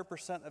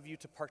 100% of you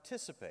to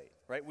participate,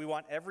 right? We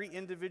want every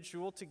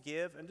individual to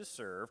give and to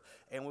serve,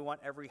 and we want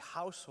every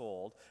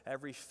household,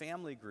 every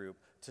family group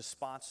to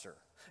sponsor.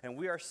 And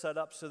we are set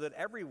up so that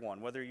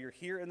everyone, whether you're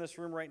here in this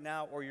room right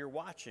now or you're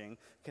watching,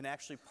 can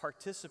actually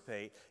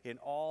participate in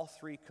all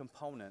three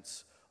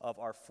components of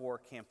our FOR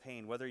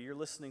campaign. Whether you're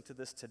listening to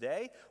this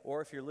today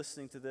or if you're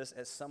listening to this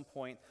at some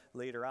point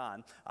later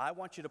on, I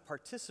want you to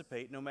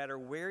participate no matter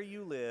where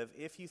you live.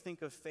 If you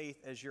think of faith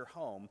as your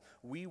home,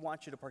 we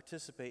want you to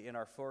participate in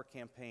our FOR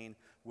campaign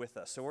with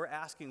us. So we're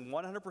asking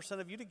 100%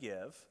 of you to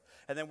give,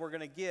 and then we're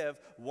going to give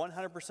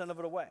 100% of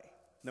it away.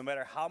 No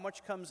matter how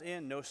much comes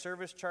in, no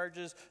service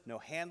charges, no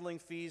handling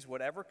fees,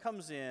 whatever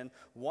comes in,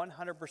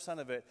 100%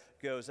 of it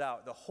goes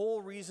out. The whole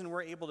reason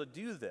we're able to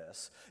do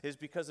this is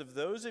because of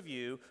those of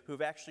you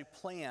who've actually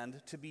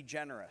planned to be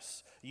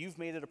generous. You've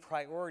made it a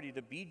priority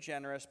to be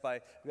generous by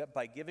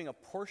giving a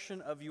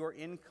portion of your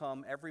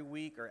income every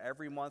week or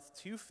every month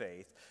to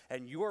faith,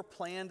 and your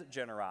planned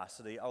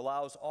generosity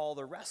allows all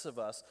the rest of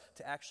us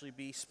to actually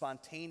be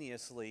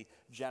spontaneously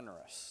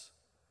generous.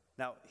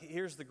 Now,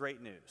 here's the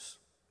great news.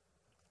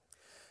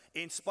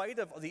 In spite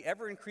of the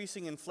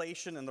ever-increasing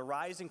inflation and the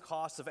rising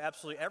costs of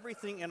absolutely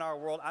everything in our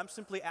world, I'm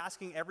simply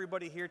asking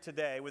everybody here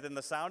today, within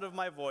the sound of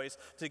my voice,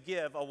 to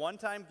give a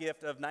one-time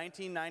gift of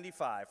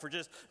 $19.95. For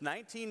just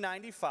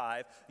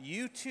 $19.95,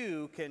 you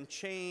too can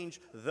change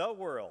the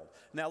world.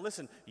 Now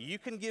listen, you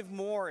can give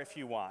more if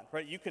you want,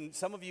 right?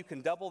 Some of you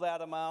can double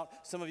that amount.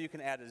 Some of you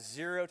can add a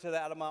zero to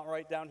that amount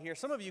right down here.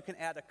 Some of you can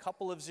add a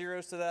couple of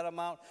zeros to that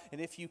amount.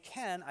 And if you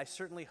can, I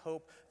certainly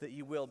hope that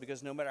you will,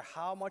 because no matter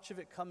how much of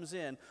it comes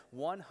in,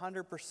 100%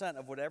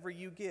 of whatever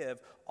you give,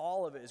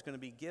 all of it is going to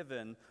be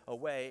given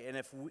away. And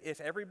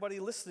if everybody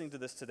listening to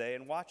this today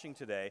and watching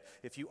today,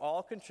 if you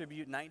all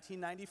contribute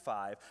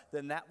 $19.95,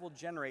 then that will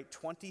generate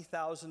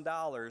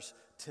 $20,000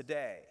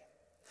 today.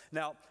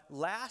 Now,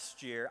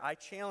 last year, I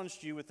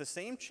challenged you with the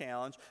same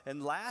challenge,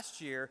 and last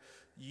year,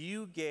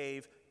 you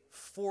gave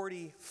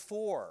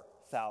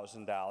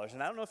 $44,000.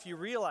 And I don't know if you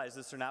realize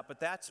this or not, but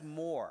that's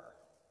more.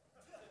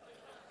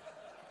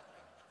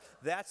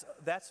 That's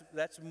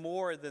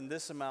more than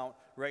this amount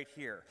right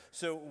here.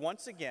 So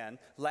once again,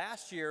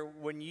 last year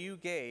when you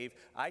gave,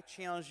 I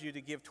challenged you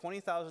to give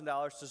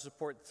 $20,000 to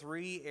support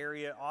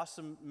 3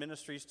 awesome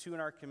ministries, 2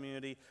 in our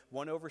community,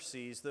 1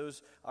 overseas.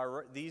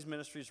 These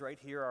ministries right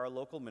here are our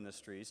local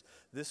ministries.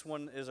 This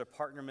one is a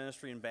partner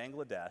ministry in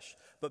Bangladesh.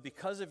 But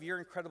because of your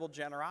incredible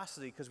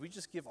generosity, because we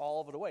just give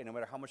all of it away, no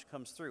matter how much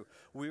comes through,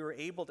 we were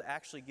able to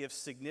actually give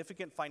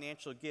significant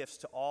financial gifts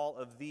to all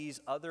of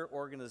these other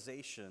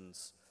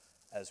organizations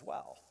as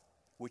well,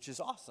 which is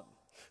awesome.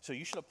 So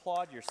you should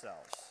applaud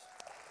yourselves,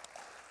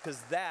 because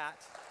that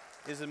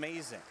is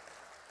amazing.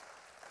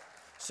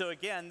 So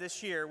again,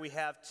 this year we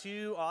have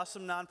 2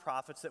 awesome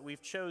nonprofits that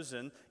we've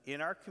chosen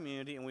in our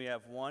community, and we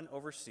have 1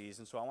 overseas.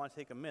 And so I want to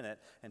take a minute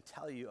and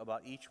tell you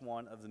about each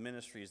one of the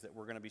ministries that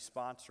we're going to be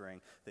sponsoring,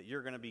 that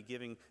you're going to be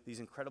giving these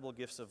incredible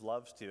gifts of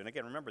love to. And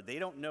again, remember, they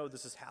don't know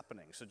this is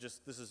happening, so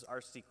this is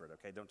our secret,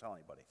 okay? Don't tell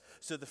anybody.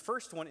 So the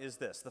first one is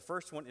this. The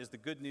first one is the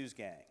Good News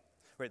Gang.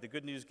 Right, the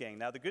Good News Gang.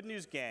 Now, the Good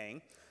News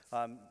Gang,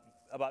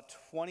 about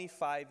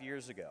 25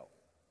 years ago,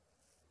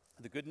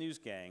 the Good News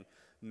Gang,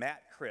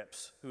 Matt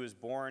Cripps,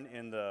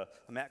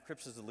 Matt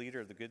Cripps is the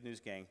leader of the Good News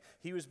Gang.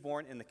 He was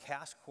born in the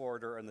Cass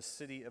Corridor in the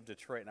city of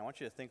Detroit. And I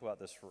want you to think about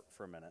this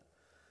for a minute.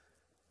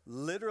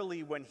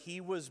 Literally, when he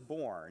was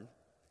born,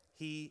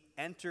 he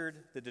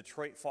entered the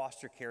Detroit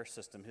foster care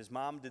system. His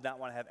mom did not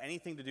want to have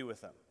anything to do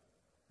with him.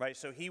 Right,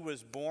 so he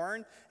was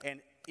born and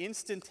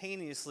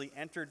instantaneously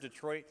entered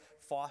Detroit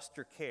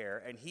foster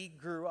care, and he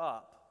grew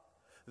up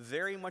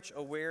very much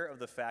aware of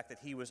the fact that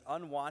he was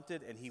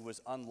unwanted and he was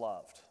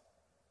unloved.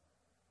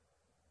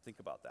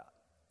 Think about that.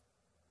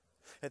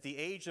 At the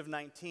age of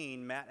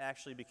 19, Matt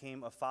actually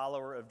became a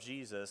follower of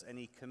Jesus, and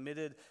he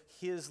committed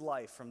his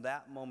life from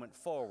that moment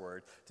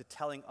forward to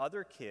telling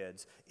other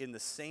kids in the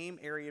same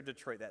area of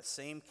Detroit, that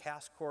same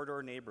Cass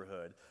Corridor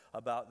neighborhood,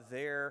 about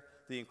the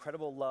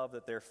incredible love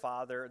that their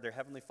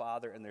Heavenly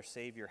Father and their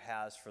Savior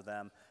has for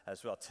them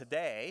as well.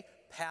 Today,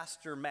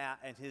 Pastor Matt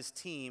and his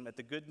team at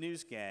the Good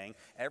News Gang,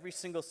 every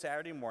single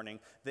Saturday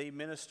morning, they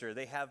minister.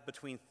 They have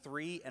between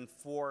 300 and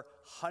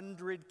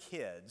 400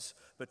 kids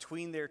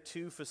between their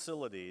 2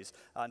 facilities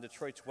on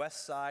Detroit's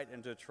west side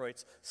and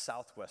Detroit's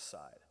southwest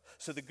side.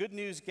 So the Good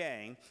News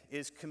Gang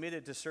is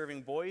committed to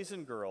serving boys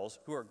and girls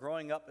who are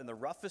growing up in the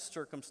roughest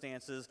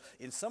circumstances,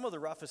 in some of the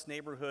roughest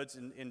neighborhoods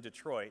in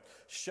Detroit,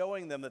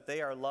 showing them that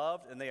they are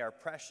loved and they are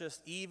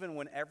precious, even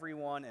when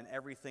everyone and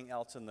everything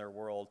else in their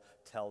world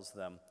tells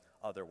them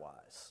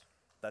otherwise.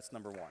 That's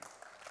number one.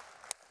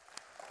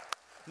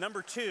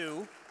 Number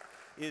two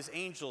is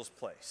Angel's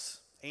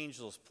Place.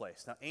 Angel's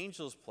Place. Now,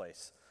 Angel's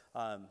Place,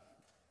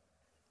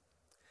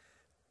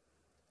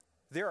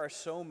 there are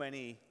so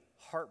many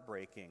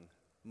heartbreaking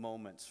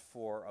moments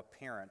for a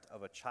parent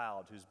of a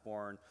child who's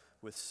born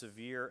with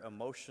severe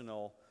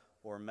emotional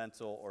or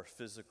mental or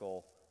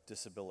physical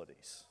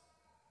disabilities.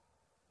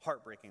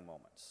 Heartbreaking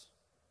moments.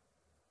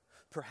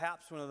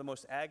 Perhaps one of the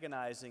most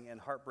agonizing and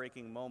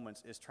heartbreaking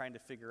moments is trying to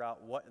figure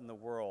out what in the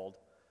world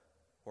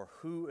or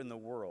who in the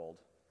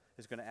world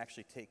is going to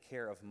actually take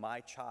care of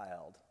my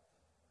child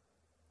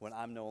when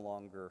I'm no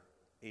longer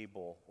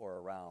able or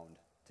around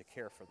to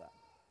care for them.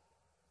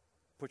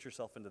 Put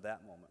yourself into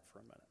that moment for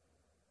a minute.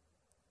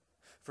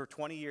 For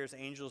 20 years,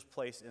 Angel's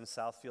Place in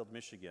Southfield,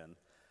 Michigan,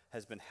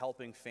 has been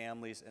helping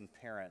families and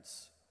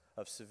parents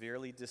of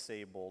severely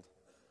disabled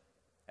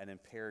and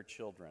impaired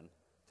children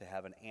to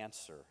have an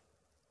answer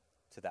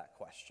to that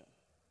question.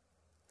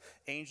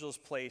 Angel's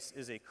Place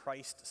is a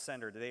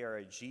Christ-centered, they are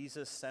a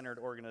Jesus-centered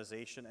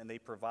organization, and they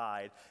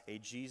provide a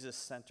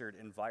Jesus-centered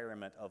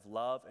environment of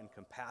love and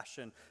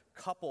compassion,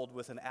 coupled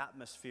with an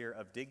atmosphere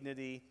of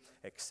dignity,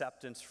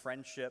 acceptance,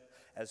 friendship,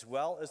 as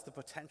well as the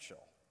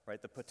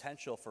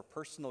potential for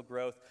personal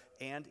growth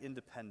and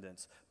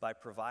independence by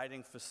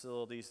providing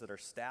facilities that are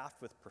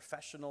staffed with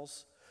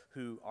professionals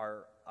who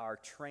are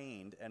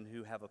trained and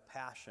who have a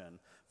passion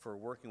for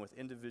working with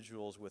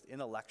individuals with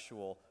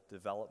intellectual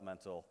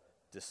developmental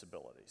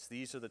disabilities.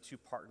 These are the two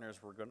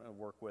partners we're going to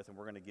work with and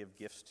we're going to give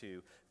gifts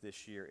to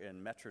this year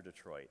in Metro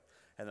Detroit.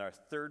 And our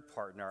third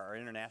partner, our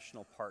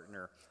international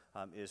partner,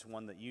 is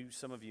one that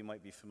some of you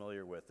might be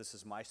familiar with. This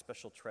is My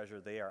Special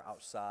Treasure. They are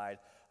outside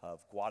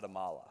of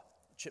Guatemala.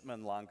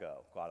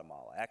 Chitmanlango,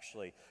 Guatemala.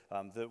 Actually,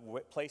 the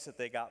place that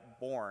they got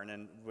born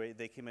and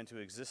they came into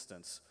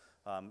existence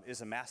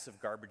is a massive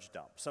garbage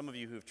dump. Some of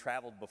you who have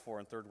traveled before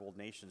in third world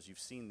nations, you've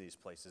seen these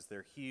places.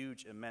 They're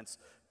huge, immense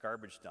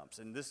garbage dumps.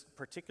 And this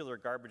particular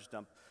garbage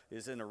dump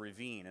is in a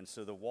ravine, and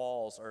so the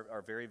walls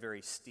are very,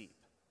 very steep.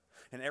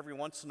 And every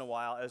once in a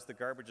while, as the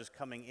garbage is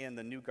coming in,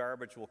 the new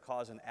garbage will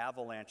cause an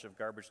avalanche of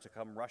garbage to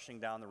come rushing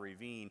down the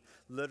ravine,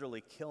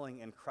 literally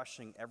killing and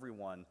crushing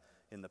everyone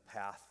in the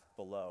path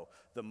below.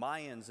 The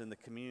Mayans in the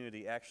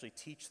community actually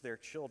teach their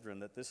children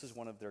that this is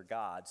one of their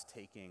gods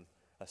taking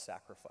a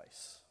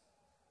sacrifice.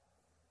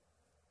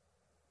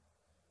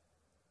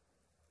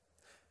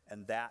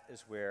 And that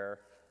is where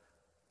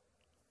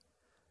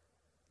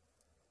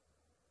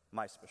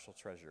My Special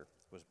Treasure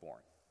was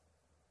born.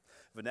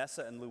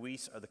 Vanessa and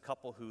Luis are the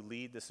couple who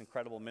lead this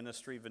incredible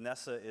ministry.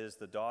 Vanessa is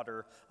the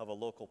daughter of a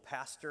local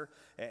pastor,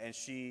 and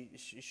she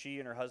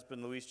and her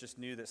husband, Luis, just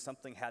knew that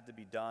something had to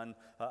be done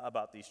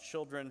about these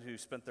children who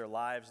spent their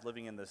lives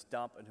living in this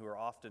dump and who are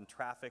often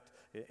trafficked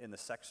in the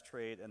sex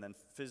trade and then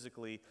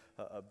physically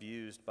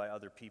abused by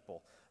other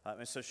people.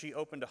 And so she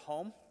opened a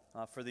home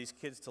for these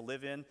kids to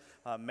live in.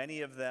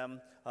 Many of them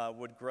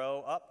would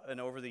grow up, and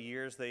over the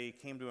years they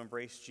came to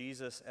embrace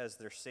Jesus as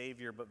their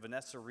Savior, but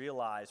Vanessa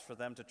realized for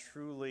them to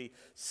truly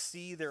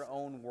see their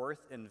own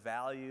worth and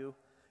value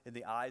in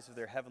the eyes of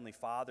their Heavenly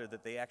Father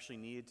that they actually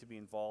needed to be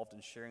involved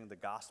in sharing the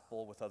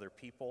gospel with other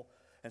people.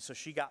 And so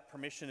she got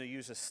permission to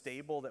use a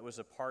stable that is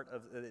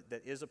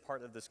a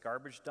part of this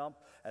garbage dump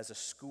as a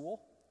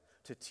school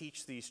to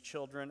teach these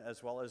children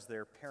as well as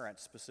their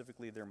parents,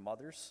 specifically their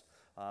mothers,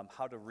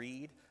 how to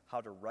read,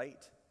 how to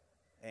write,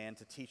 and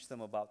to teach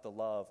them about the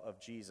love of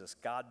Jesus.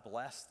 God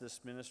blessed this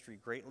ministry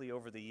greatly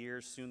over the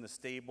years. Soon the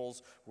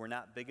stables were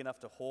not big enough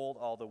to hold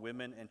all the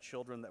women and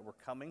children that were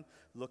coming,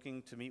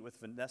 looking to meet with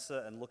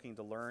Vanessa and looking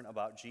to learn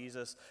about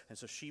Jesus. And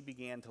so she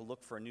began to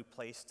look for a new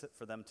place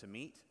for them to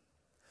meet.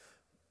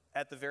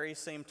 At the very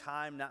same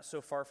time, not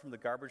so far from the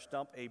garbage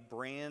dump, a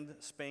brand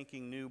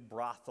spanking new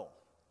brothel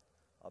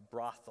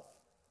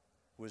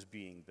was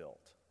being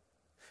built.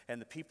 And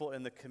the people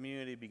in the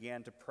community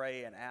began to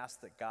pray and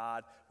ask that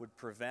God would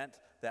prevent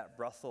that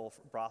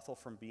brothel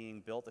from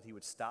being built, that he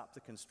would stop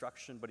the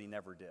construction, but he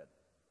never did.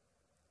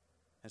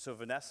 And so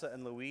Vanessa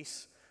and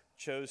Luis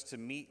chose to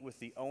meet with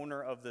the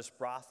owner of this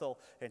brothel,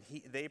 and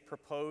they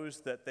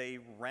proposed that they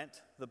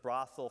rent the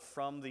brothel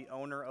from the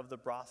owner of the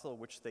brothel,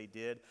 which they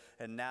did,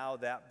 and now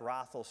that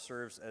brothel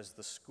serves as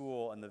the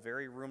school, and the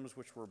very rooms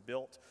which were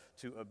built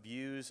to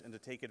abuse and to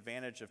take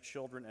advantage of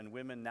children and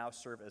women now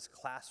serve as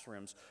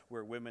classrooms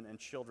where women and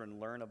children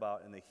learn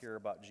about and they hear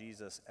about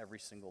Jesus every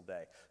single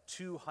day.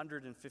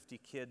 250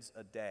 kids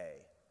a day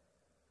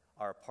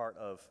are a part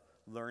of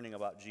learning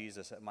about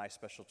Jesus at My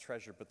Special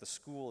Treasure, but the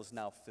school is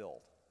now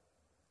filled.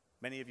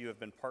 Many of you have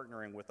been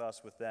partnering with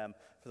them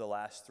for the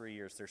last 3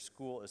 years. Their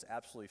school is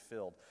absolutely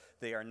filled.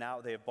 They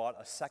have bought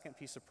a second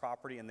piece of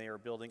property and they are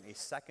building a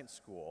second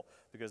school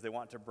because they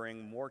want to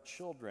bring more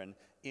children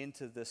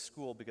into this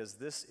school, because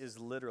this is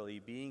literally,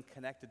 being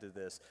connected to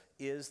this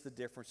is the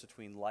difference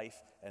between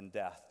life and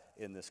death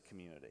in this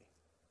community.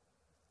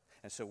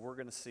 And so we're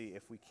going to see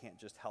if we can't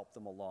just help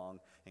them along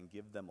and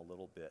give them a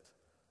little bit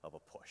of a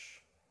push.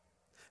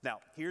 Now,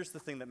 here's the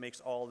thing that makes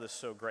all of this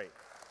so great.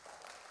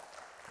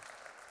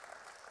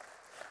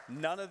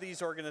 None of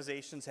these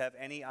organizations have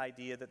any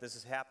idea that this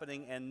is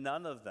happening, and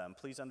none of them,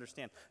 please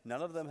understand,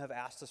 none of them have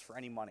asked us for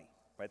any money.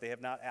 Right? They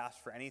have not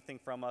asked for anything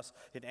from us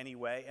in any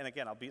way. And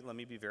again, let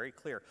me be very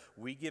clear.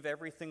 We give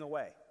everything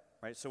away.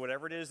 Right? So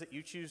whatever it is that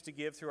you choose to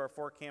give through our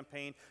For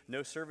campaign,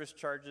 no service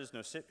charges,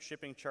 no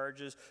shipping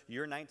charges,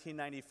 your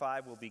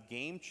 $19.95 will be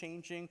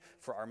game-changing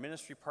for our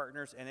ministry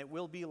partners, and it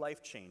will be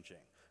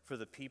life-changing for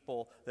the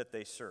people that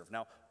they serve.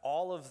 Now,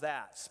 all of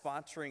that,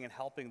 sponsoring and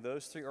helping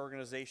those three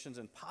organizations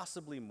and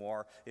possibly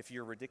more if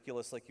you're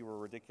ridiculous like you were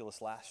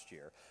ridiculous last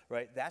year,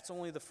 right? That's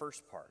only the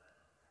first part.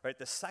 Right,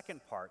 the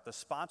second part, the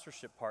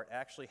sponsorship part,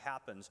 actually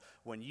happens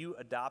when you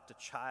adopt a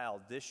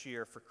child this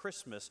year for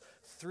Christmas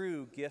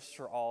through Gifts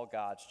for All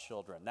God's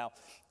Children. Now,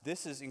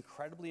 this is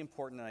incredibly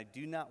important, and I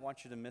do not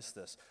want you to miss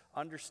this.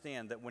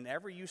 Understand that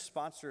whenever you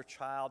sponsor a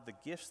child, the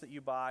gifts that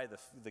you buy,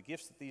 the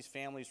gifts that these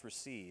families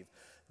receive,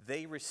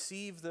 they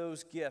receive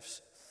those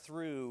gifts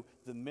through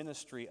the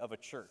ministry of a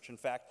church. In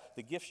fact,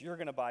 the gifts you're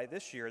going to buy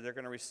this year, they're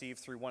going to receive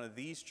through one of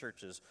these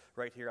churches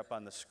right here up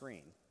on the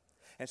screen.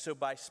 And so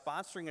by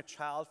sponsoring a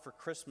child for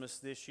Christmas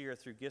this year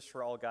through Gifts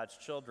for All God's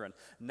Children,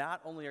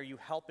 not only are you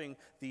helping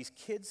these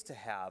kids to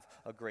have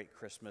a great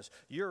Christmas,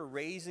 you're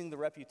raising the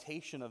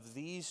reputation of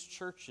these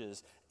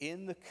churches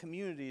in the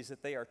communities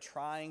that they are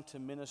trying to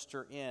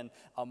minister in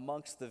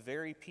amongst the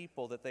very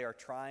people that they are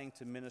trying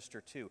to minister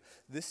to.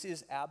 This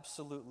is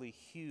absolutely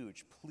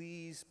huge.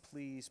 Please,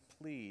 please,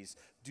 please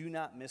do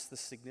not miss the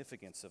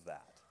significance of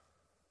that.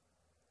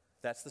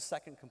 That's the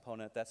second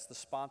component. That's the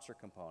sponsor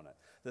component.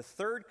 The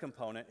third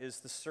component is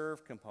the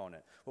serve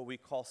component, what we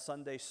call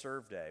Sunday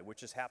Serve Day,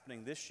 which is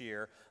happening this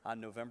year on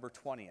November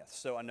 20th.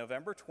 So on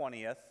November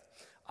 20th,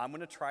 I'm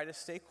going to try to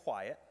stay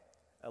quiet,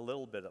 a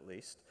little bit at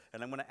least,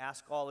 and I'm going to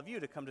ask all of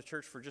you to come to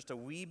church for just a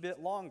wee bit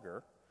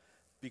longer,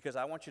 because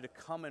I want you to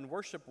come and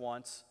worship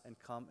once and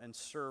come and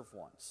serve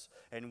once.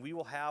 And we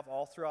will have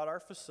all throughout our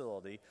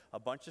facility a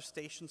bunch of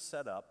stations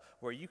set up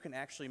where you can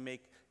actually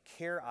make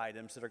care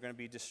items that are going to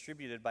be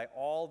distributed by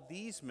all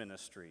these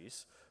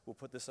ministries. We'll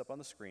put this up on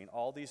the screen.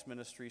 All these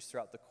ministries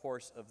throughout the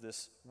course of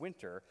this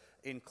winter,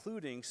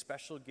 including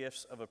special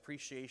gifts of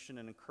appreciation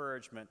and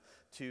encouragement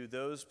to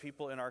those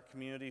people in our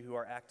community who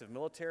are active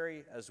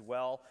military, as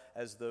well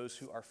as those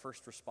who are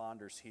first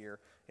responders here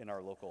in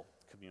our local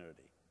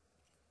community.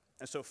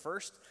 And so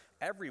first,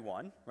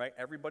 everyone, right,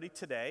 everybody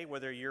today,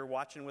 whether you're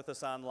watching with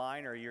us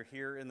online or you're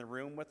here in the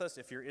room with us,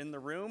 if you're in the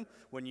room,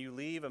 when you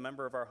leave, a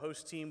member of our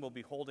host team will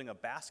be holding a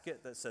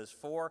basket that says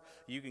 "for."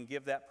 You can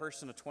give that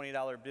person a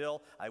 $20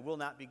 bill. I will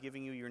not be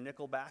giving you your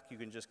nickel back. You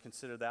can just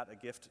consider that a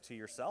gift to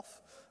yourself,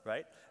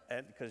 right,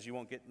 and because you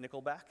won't get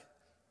nickel back.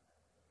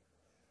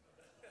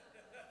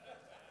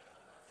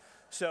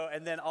 So,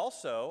 and then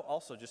also,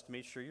 just to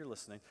make sure you're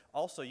listening,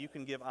 also you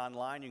can give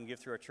online, you can give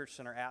through our Church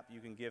Center app, you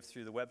can give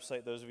through the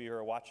website. Those of you who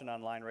are watching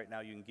online right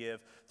now, you can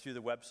give through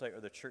the website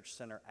or the Church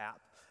Center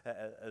app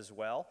as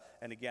well.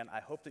 And again, I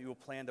hope that you will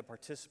plan to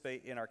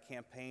participate in our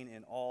campaign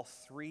in all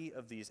three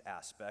of these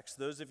aspects.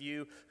 Those of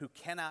you who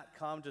cannot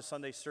come to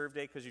Sunday Serve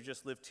Day because you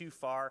just live too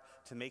far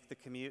to make the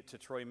commute to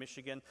Troy,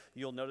 Michigan,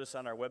 you'll notice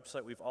on our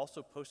website we've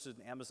also posted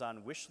an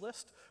Amazon wish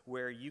list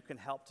where you can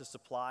help to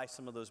supply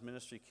some of those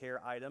ministry care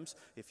items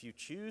if you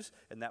choose,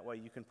 and that way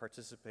you can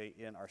participate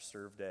in our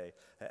Serve Day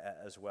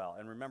as well.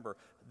 And remember,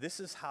 this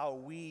is how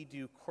we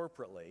do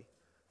corporately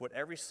what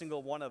every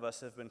single one of us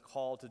have been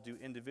called to do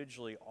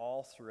individually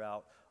all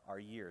throughout our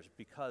years.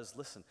 Because,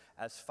 listen,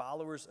 as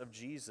followers of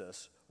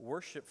Jesus,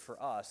 worship for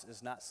us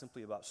is not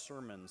simply about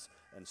sermons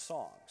and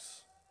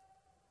songs.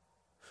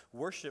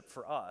 Worship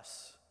for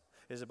us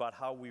is about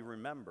how we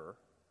remember,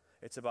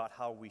 it's about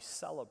how we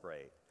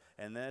celebrate,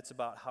 and then it's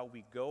about how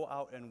we go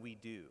out and we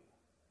do,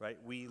 right?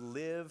 We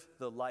live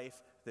the life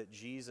that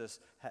Jesus,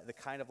 the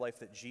kind of life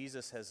that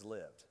Jesus has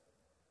lived,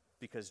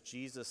 because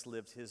Jesus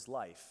lived his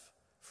life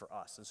for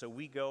us. And so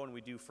we go and we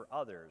do for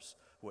others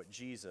what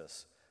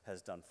Jesus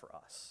has done for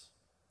us.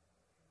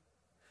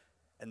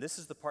 And this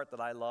is the part that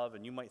I love,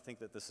 and you might think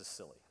that this is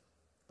silly,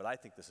 but I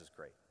think this is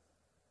great.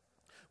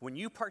 When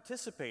you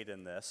participate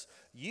in this,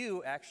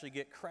 you actually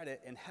get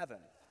credit in heaven.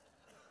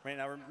 Right?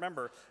 Now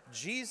remember,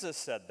 Jesus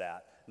said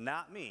that,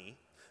 not me,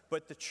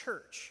 but the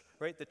church,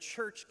 right? The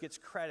church gets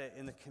credit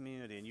in the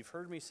community. And you've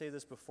heard me say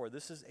this before.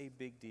 This is a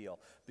big deal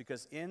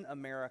because in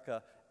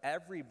America,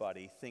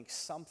 everybody thinks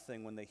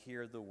something when they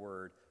hear the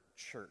word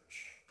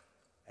church.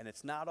 And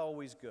it's not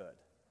always good.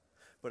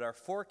 But our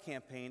For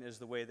campaign is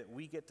the way that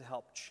we get to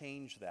help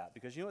change that.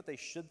 Because you know what they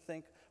should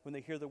think when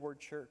they hear the word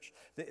church?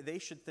 They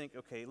should think,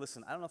 okay,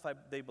 listen, I don't know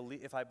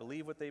if I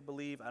believe what they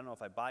believe. I don't know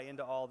if I buy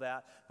into all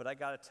that. But I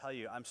got to tell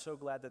you, I'm so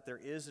glad that there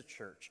is a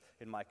church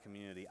in my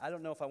community. I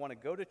don't know if I want to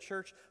go to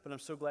church, but I'm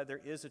so glad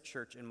there is a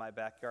church in my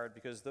backyard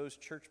because those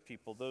church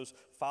people, those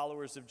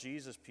followers of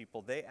Jesus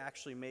people, they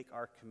actually make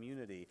our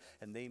community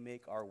and they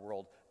make our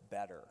world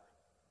better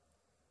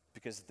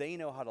because they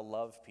know how to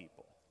love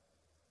people.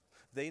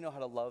 They know how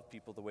to love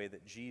people the way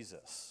that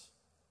Jesus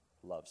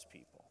loves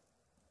people.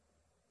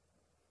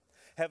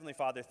 Heavenly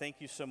Father, thank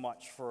you so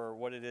much for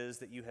what it is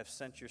that you have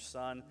sent your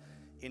Son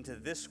into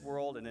this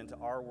world and into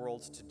our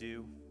worlds to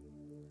do.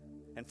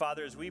 And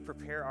Father, as we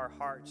prepare our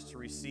hearts to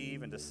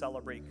receive and to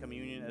celebrate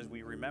communion, as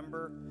we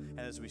remember and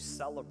as we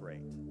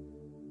celebrate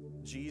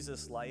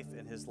Jesus' life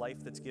and his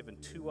life that's given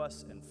to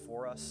us and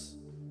for us,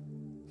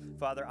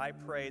 Father, I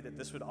pray that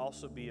this would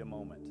also be a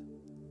moment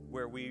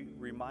where we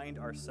remind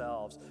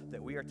ourselves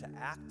that we are to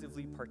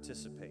actively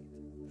participate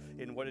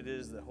in what it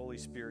is that, Holy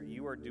Spirit,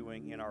 you are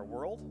doing in our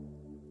world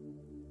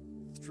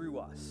through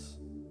us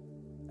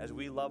as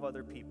we love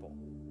other people,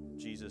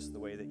 Jesus, the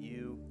way that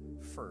you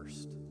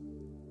first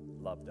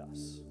loved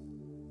us.